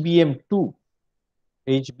HBM2,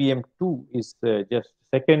 HBM2 is just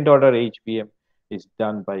second order HBM is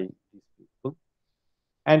done by these people.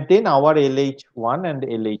 And then our LH1 and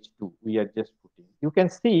LH2, we are just putting. You can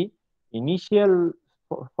see initial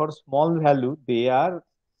for small value, they are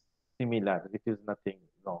similar. It is nothing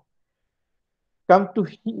wrong. Come to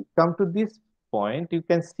this point, you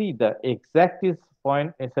can see the exact is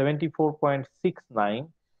point 74.69.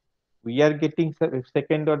 We are getting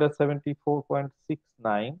second order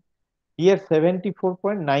 74.69. Here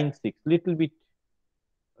 74.96, little bit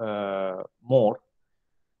more.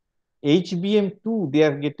 HBM2, they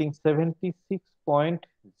are getting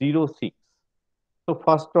 76.06. So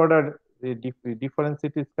first order difference,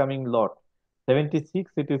 it is coming lot.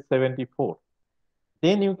 76, it is 74.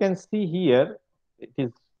 Then you can see here, it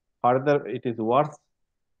is further, it is worse.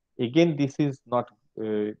 Again, this is not,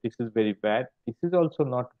 this is very bad. This is also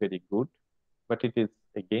not very good, but it is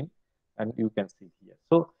again, and you can see here.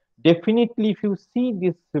 So definitely, if you see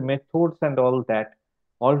these methods and all that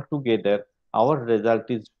all together, our result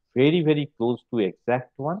is very close to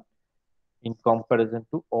exact one in comparison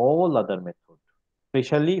to all other methods,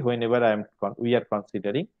 especially whenever we are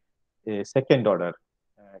considering a second order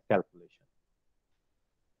calculation.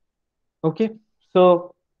 Okay,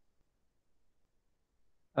 so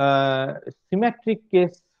symmetric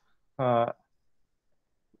case,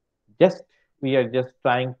 just we are just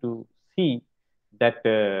trying to see that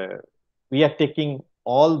we are taking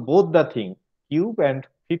both the thing, cube and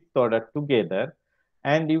fifth order together,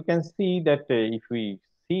 and you can see that if we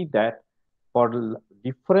see that for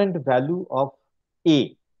different value of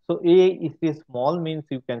a, so a is a small, means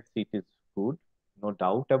you can see it is good, no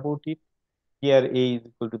doubt about it. Here a is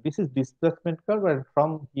equal to, this is displacement curve, and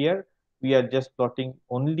from here we are just plotting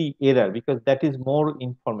only error because that is more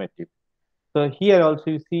informative. So here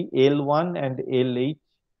also you see L1 and LH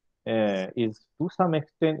is to some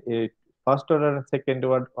extent first order and second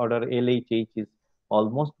order LHH is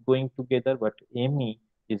almost going together, but ME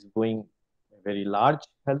is going a very large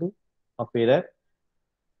value of error.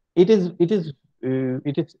 It is A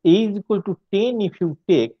is equal to 10 if you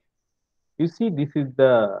take. You see, this is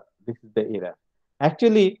the error.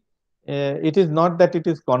 Actually, it is not that it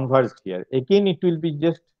is converged here. Again, it will be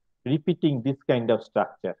just repeating this kind of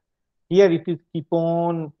structure. Here it is keep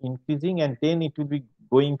on increasing, and then it will be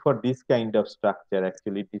going for this kind of structure.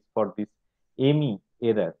 Actually, it is for this ME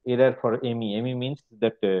error for ME. ME means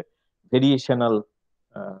that variational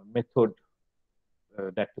method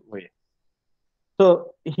that way.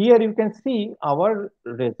 So here you can see our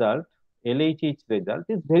result, LHH result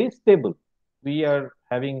is very stable. We are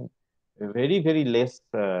having very less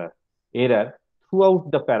error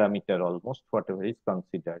throughout the parameter almost whatever is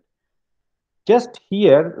considered. Just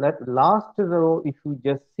here, that last row, if you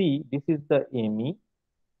just see, this is the ME.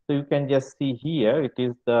 So you can just see here, it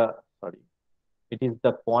is the, sorry, it is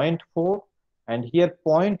the 0.4 and here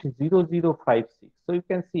 0.0056. So you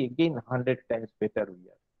can see again 100 times better we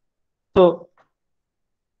are. So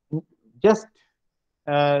just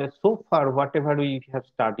so far, whatever we have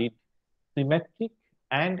studied, symmetric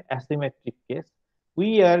and asymmetric case,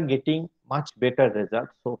 we are getting much better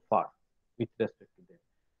results so far with respect to them.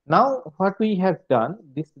 Now, what we have done,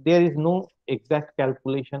 this there is no exact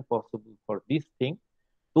calculation possible for this thing.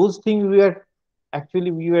 Those things we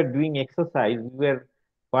were doing exercise. We were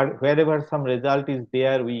wherever some result is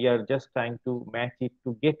there, we are just trying to match it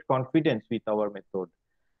to get confidence with our method.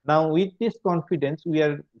 Now, with this confidence, we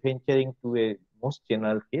are venturing to a most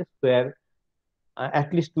general case where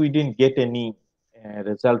at least we didn't get any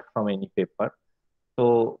result from any paper.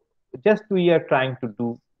 So just we are trying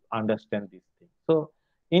to understand this thing. So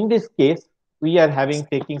in this case, we are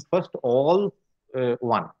taking first all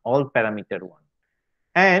all parameter one,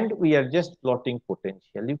 and we are just plotting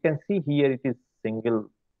potential. You can see here it is single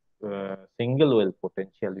well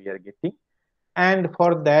potential we are getting, and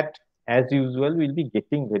for that, as usual, we'll be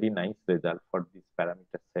getting very nice result for this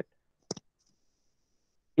parameter set.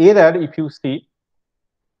 Error, if you see,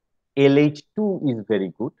 LH2 is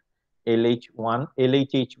very good.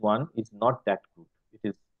 LHH1 is not that good. It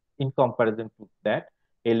is in comparison to that,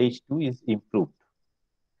 LH2 is improved.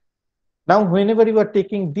 Now, whenever you are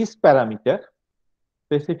taking this parameter,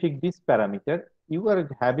 specific this parameter, you are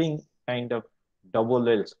having kind of double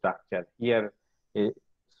well structure. Here, a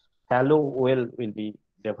shallow well will be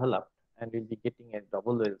developed and will be getting a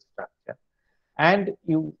double well structure, and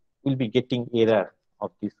you will be getting error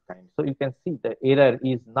of this kind. So you can see the error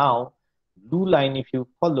is now blue line. If you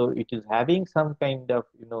follow, it is having some kind of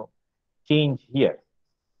change here.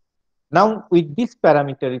 Now with this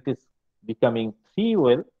parameter, it is becoming three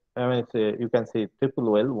well. You can say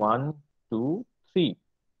triple well, 1, 2, 3,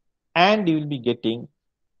 and you will be getting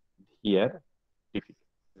here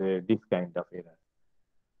this kind of error.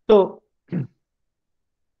 So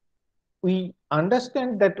we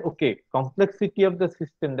understand that, okay, complexity of the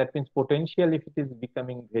system, that means potential, if it is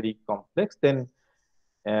becoming very complex, then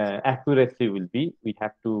accuracy will be, we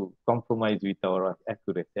have to compromise with our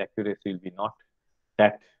accuracy. Accuracy will be not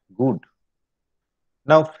that good.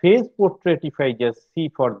 Now, phase portrait, if I just see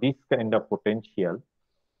for this kind of potential,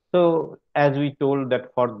 so as we told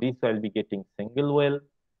that for this, I'll be getting single well,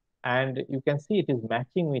 and you can see it is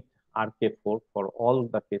matching with RK4 for all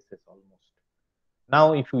the cases almost.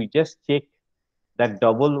 Now, if we just check that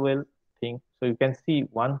double well thing, so you can see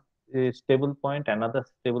one stable point, another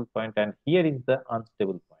stable point, and here is the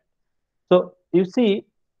unstable point. So you see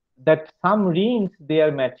that some rings they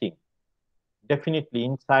are matching. Definitely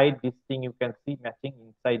inside this thing you can see matching,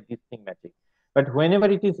 inside this thing matching. But whenever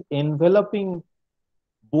it is enveloping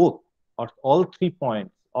both or all 3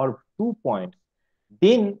 points or 2 points,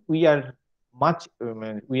 then we are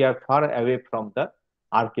we are far away from the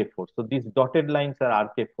RK4. So these dotted lines are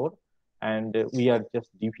RK4, and we are just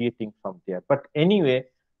deviating from there. But anyway,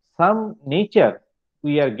 some nature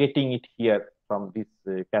we are getting it here from this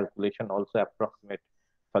calculation, also approximate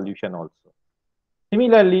solution also.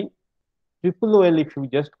 Similarly, triple well, if you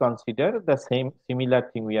just consider the same similar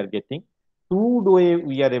thing we are getting, two way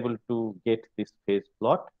we are able to get this phase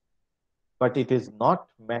plot, but it is not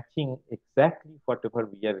matching exactly whatever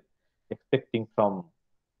we are expecting from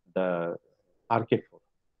the RK4.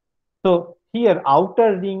 So here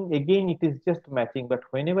outer ring, again it is just matching, but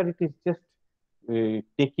whenever it is just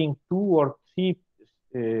taking 2 or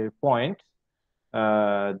 3 points,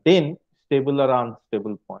 then stable or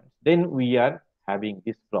unstable points, then we are having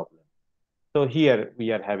this problem. So here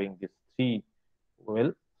we are having this 3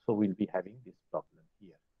 well, so we'll be having this problem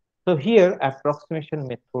here. So here approximation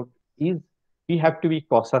method is, we have to be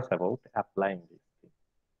cautious about applying this thing.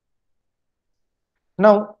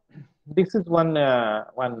 Now, this is one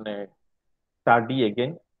study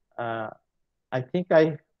again. I think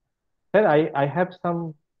I have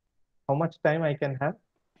some, how much time I can have?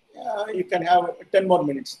 You can have 10 more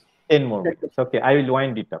minutes. 10 more minutes. Okay, I will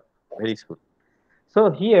wind it up. Very good. So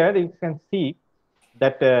here you can see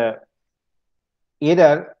that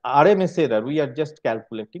error, RMS error, we are just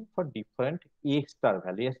calculating for different A star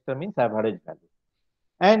value. A star means average value.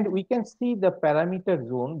 And we can see the parameter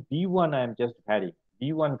zone B1 I am just varying.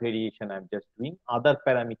 V1 variation I'm just doing. Other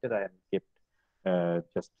parameter I am kept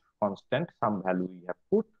just constant, some value we have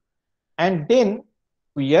put, and then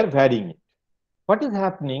we are varying it. What is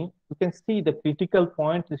happening? You can see the critical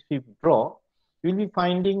point if we draw, you will be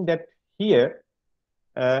finding that here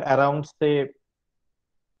around say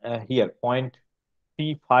here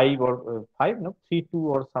 0.35 or 5, no, 32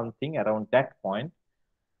 or something around that point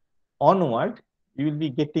onward, you will be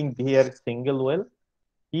getting here single well,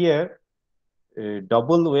 here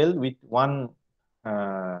double well with one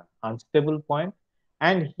unstable point,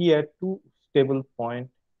 and here two stable point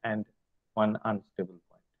and one unstable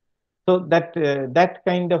point. So that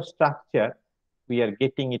kind of structure we are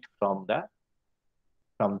getting it from the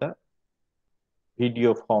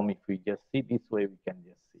video form. If we just see this way, we can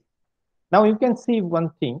just see. Now you can see one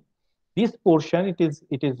thing. This portion it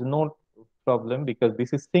is no problem because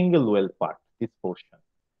this is single well part. This portion,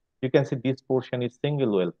 you can see this portion is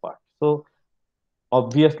single well part. So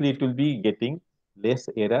obviously it will be getting less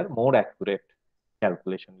error, more accurate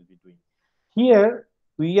calculation will be doing. Here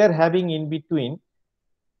we are having in between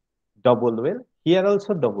double well, here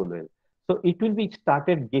also double well. So it will be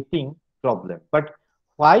started getting problem. But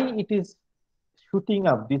why it is shooting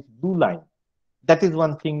up this blue line? That is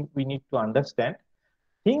one thing we need to understand.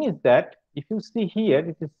 Thing is that if you see here,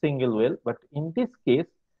 it is single well, but in this case,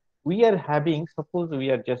 we are having, suppose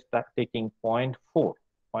we are just taking 0.4 for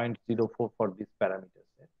this parameter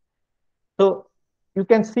set. So you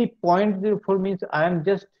can see 0.04 means I am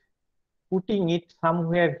just putting it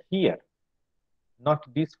somewhere here, not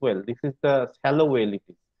this well. This is the shallow well it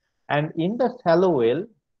is. And in the shallow well,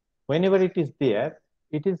 whenever it is there,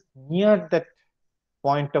 it is near that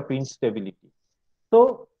point of instability.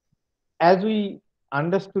 So as we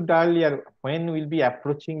understood earlier, when we'll be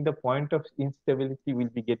approaching the point of instability, we'll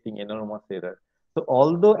be getting enormous error. So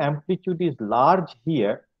although amplitude is large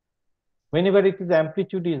here, whenever it is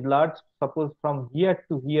amplitude is large, suppose from here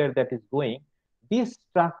to here that is going, this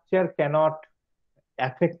structure cannot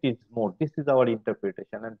affect its mode. This is our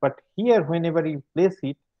interpretation. And but here, whenever you place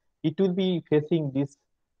it, it will be facing this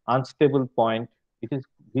unstable point. It is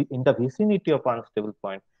in the vicinity of unstable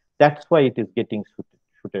point. That's why it is getting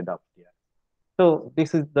shooted up here. So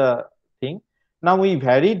this is the thing. Now we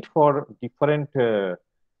varied for different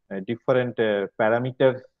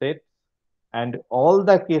parameter sets, and all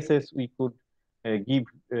the cases we could give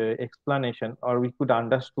explanation, or we could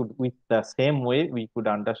understood with the same way we could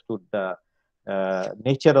understood the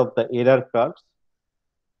nature of the error curves.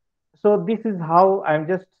 So this is how I'm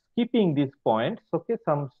just skipping these points. Okay,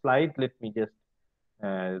 some slide. Let me just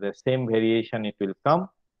the same variation it will come.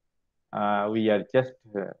 We are just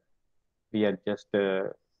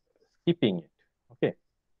skipping it. Okay.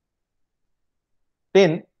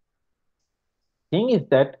 Then thing is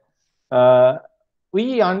that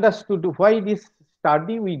we understood why this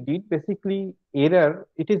study we did. Basically error,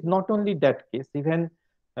 it is not only that case, even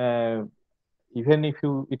if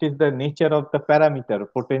you, it is the nature of the parameter,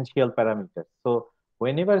 potential parameter. So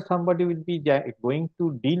whenever somebody will be going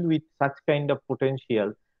to deal with such kind of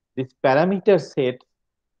potential, this parameter set,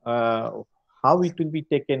 how it will be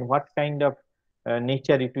taken, what kind of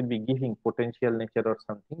nature it will be giving, potential nature or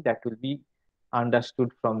something, that will be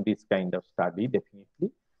understood from this kind of study,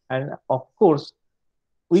 definitely. And of course,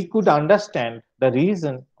 we could understand the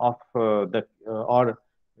reason of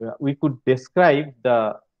we could describe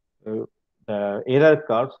the error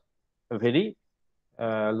curves very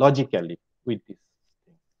logically with this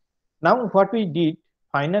thing. Now, what we did,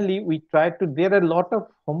 finally, we tried to, there are a lot of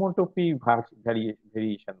homotopy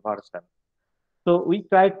variation version. So we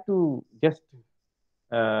tried to just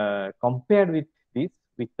compare with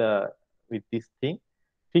this thing.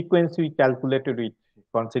 Frequency we calculated with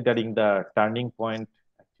considering the turning point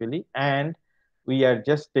actually, and we are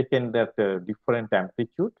just taken that different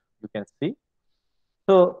amplitude, you can see.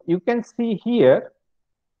 So you can see here,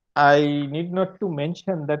 I need not to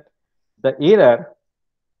mention that the error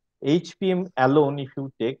HPM alone, if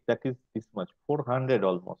you take, that is this much, 400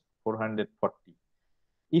 almost, 440.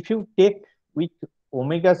 If you take with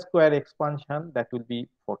omega square expansion, that will be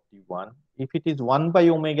 41. If it is 1 by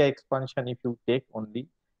omega expansion, if you take only,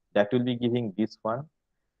 that will be giving this one.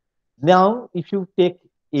 Now, if you take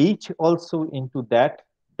H also into that,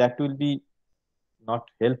 that will be not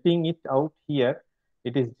helping it out here.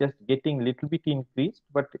 It is just getting little bit increased,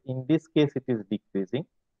 but in this case, it is decreasing.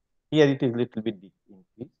 Here it is little bit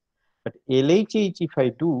increased. But LHH, if I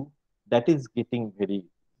do, that is getting very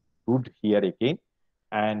good here again.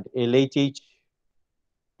 And LHH2,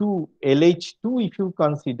 if you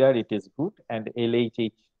consider, it is good, and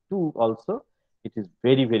LHH2 also, it is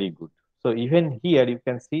very, very good. So even here you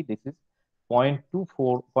can see this is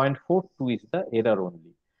 0.24, 0.42 is the error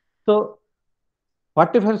only. So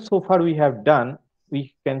whatever so far we have done,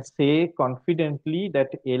 we can say confidently that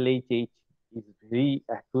LHH is very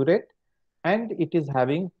accurate and it is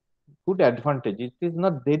having good advantage. It is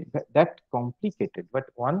not that complicated. But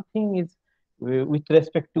one thing is with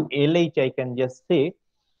respect to LH, I can just say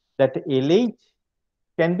that LH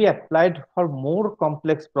can be applied for more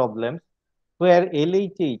complex problems where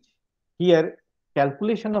LHH here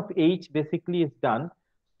calculation of H basically is done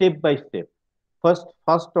step by step. First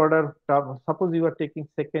order term, suppose you are taking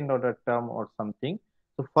second order term or something.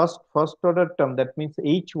 So first order term, that means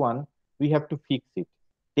H1, we have to fix it.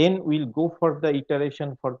 Then we'll go for the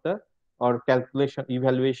iteration for the or calculation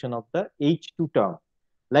evaluation of the H2 term.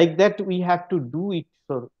 Like that we have to do it.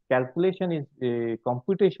 So calculation is a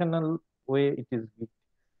computational way, it is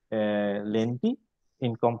lengthy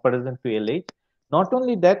in comparison to LH. Not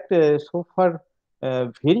only that, so far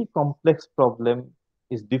very complex problem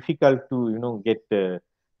is difficult to get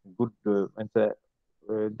good answer.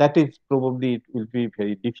 That is probably it will be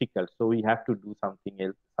very difficult. So we have to do something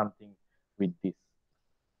else, something with this.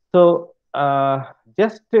 So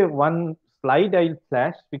just one slide I'll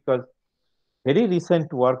flash because very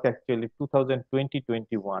recent work actually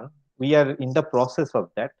 2020-21. We are in the process of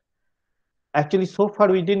that. Actually, so far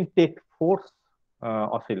we didn't take force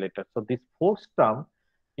oscillator. So this force term,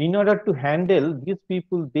 in order to handle these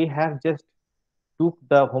people, they have just took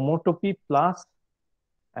the homotopy plus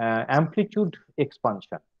amplitude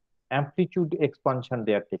expansion. Amplitude expansion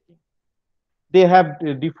they are taking. They have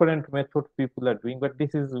different methods people are doing, but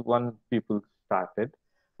this is one people started.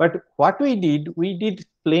 But what we did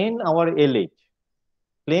plain our LH.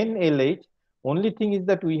 Plain LH, only thing is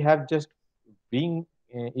that we have just bring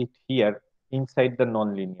it here inside the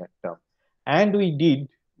nonlinear term. And we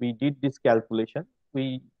did this calculation.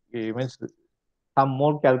 We means some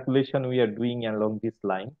more calculation we are doing along this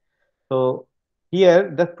line. So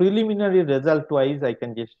here the preliminary result wise, I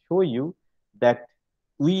can just show you that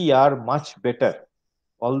we are much better.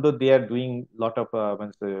 Although they are doing lot of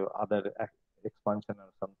other expansion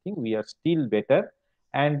or something, we are still better.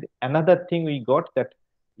 And another thing we got that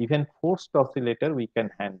even forced oscillator we can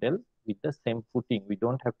handle with the same footing. We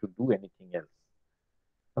don't have to do anything else.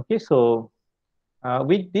 Okay, so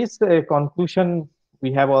with this conclusion,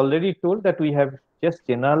 we have already told that we have just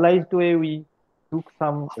generalized way we took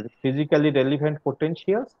some physically relevant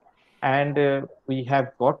potentials and we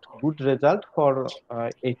have got good result for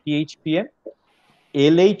ATHPN.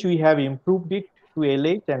 LH we have improved it to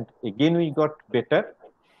LH and again we got better,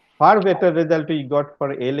 far better result we got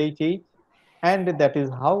for LHH, and that is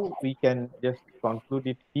how we can just conclude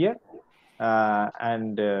it here.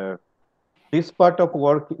 And this part of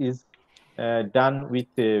work is done with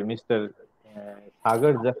Mr.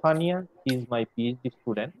 Sagar Zafania. He is my PhD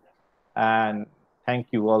student, and thank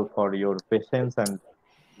you all for your patience and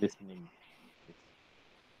listening.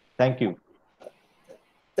 Thank you.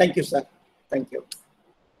 Thank you, sir. Thank you.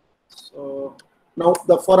 So now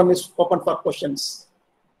the forum is open for questions.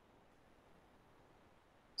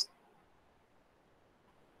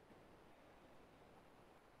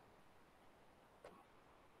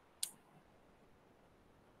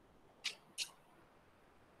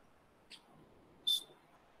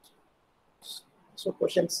 So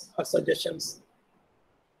questions or suggestions?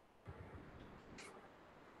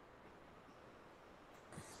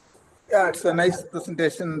 Yeah, it's a nice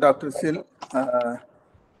presentation, Dr. Sil.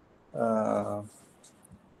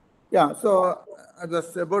 Yeah, so I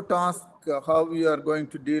was about to ask how we are going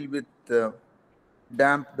to deal with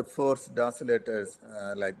damped forced oscillators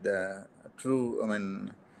like the true,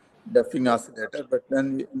 duffing oscillator. But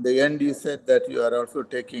then in the end, you said that you are also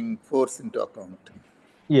taking force into account.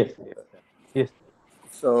 Yes, yes.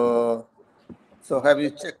 So have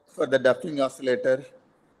you checked for the duffing oscillator?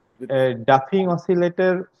 Duffing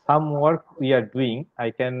oscillator, some work we are doing.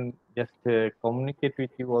 I can just communicate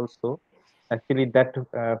with you also. Actually, that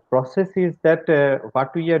process is that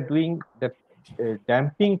what we are doing, that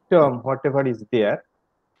damping term, whatever is there,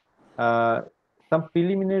 some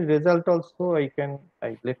preliminary result also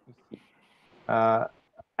let me see.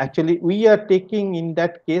 Actually, we are taking in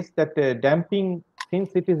that case that damping,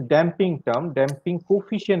 since it is damping term, damping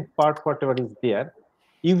coefficient part, whatever is there,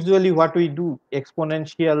 usually what we do,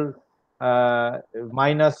 exponential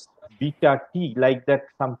minus beta t, like that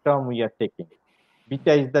some term we are taking.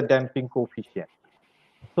 Beta is the damping coefficient.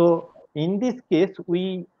 So in this case,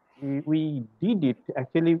 we did it.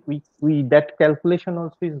 Actually, we that calculation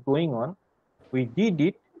also is going on. We did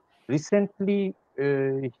it recently.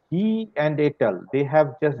 He and et al. They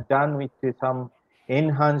have just done with some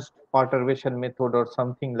enhanced perturbation method or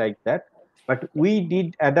something like that. But we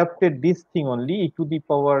did adapted this thing only e to the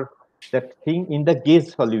power that thing in the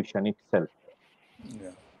gauge solution itself. Yeah.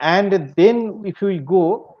 And then if we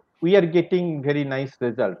go, we are getting very nice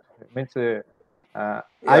result. Means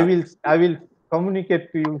I will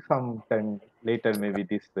communicate to you sometime later maybe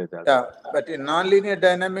this result. Yeah, but in nonlinear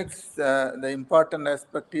dynamics, the important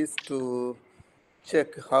aspect is to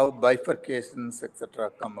check how bifurcations,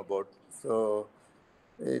 etc., come about. So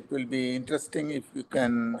it will be interesting if you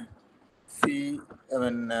can see, I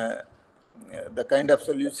mean, the kind of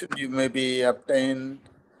solution you may be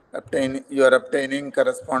you are obtaining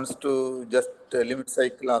corresponds to just a limit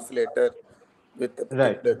cycle oscillator with a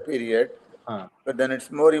particular period. But then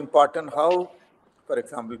it's more important how, for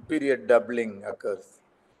example, period doubling occurs.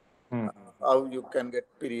 How you can get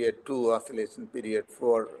period 2 oscillation, period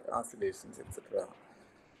 4 oscillations, etc.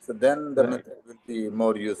 So then the method will be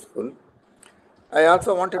more useful. I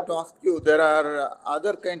also wanted to ask you, there are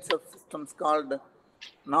other kinds of systems called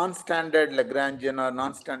non-standard Lagrangian or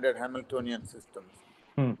non-standard Hamiltonian systems.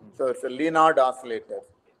 So it's a Leonard oscillator.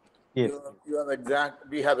 Yes.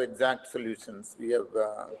 We have exact solutions. We have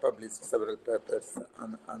published several papers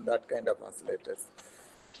on that kind of oscillators.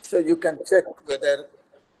 So you can check whether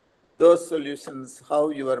those solutions, how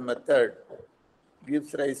your method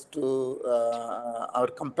gives rise to or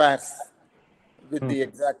compares with the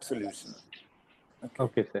exact solution.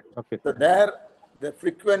 Okay, sir. Okay. So there, the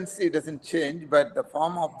frequency doesn't change, but the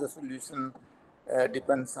form of the solution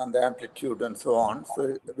depends on the amplitude and so on.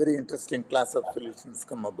 So a very interesting class of solutions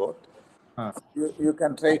come about. You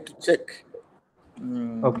can try to check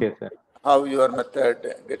okay, sir. how your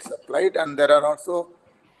method gets applied. And there are also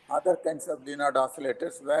other kinds of Leonard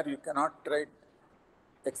oscillators where you cannot write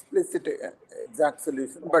explicit exact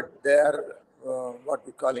solution, but they are what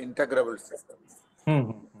we call integrable systems.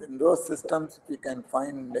 In those systems, if you can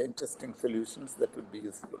find interesting solutions, that would be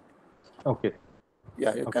useful. Okay.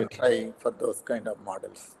 Yeah, you can try for those kind of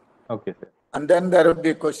models. Okay, sir. And then there would be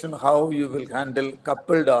a question how you will handle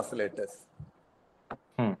coupled oscillators.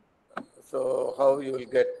 So how you will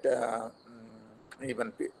get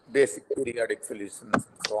even basic periodic solutions and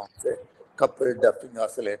so on, say coupled Duffing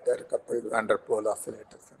oscillator, coupled van der Pol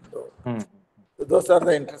oscillators, and those. So those are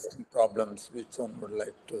the interesting problems which one would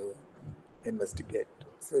like to investigate.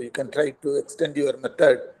 So you can try to extend your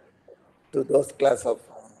method to those class of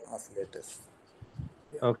oscillators.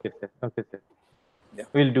 Yeah. Okay, sir. Okay, sir. Yeah.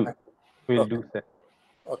 We'll do. We'll do, sir.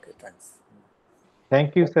 Okay, thanks.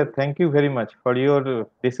 Thank you, sir. Thank you very much for your.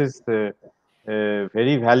 This is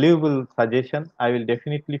very valuable suggestion. I will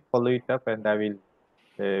definitely follow it up and I will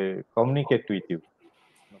communicate with you.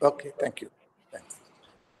 Okay, thank you. Thanks.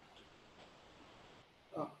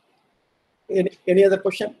 Any other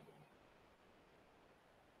question?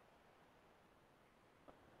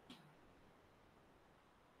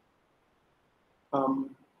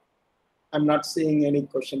 I'm not seeing any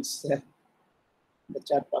questions in the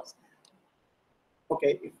chat box.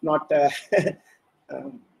 Okay, if not, the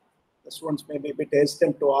students may be a bit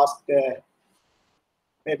hesitant to ask.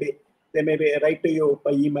 Maybe they may write to you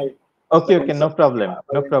by email. Okay, okay, no problem,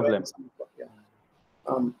 no problem. Yeah.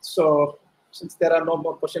 So since there are no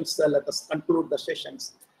more questions, let us conclude the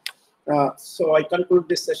sessions. So I conclude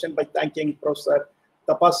this session by thanking Professor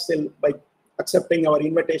Tapas Sil by accepting our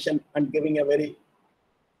invitation and giving a very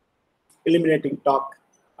illuminating talk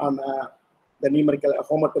on the numerical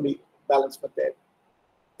homotopy balance method.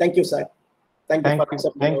 Thank you, sir. Thank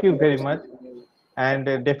you very much. And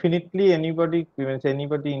definitely anybody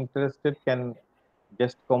interested can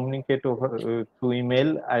just communicate over through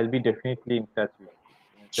email. I'll be definitely in touch with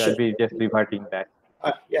you. So I'll be just reverting back.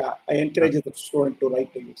 Yeah, I encourage the student to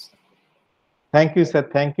write to you, sir. Thank you, sir.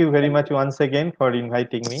 Thank you very much once again for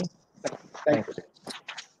inviting me. Thank you.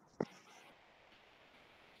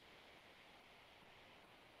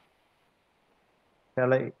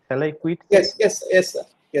 Shall I quit? Yes, sir.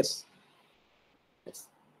 Yes.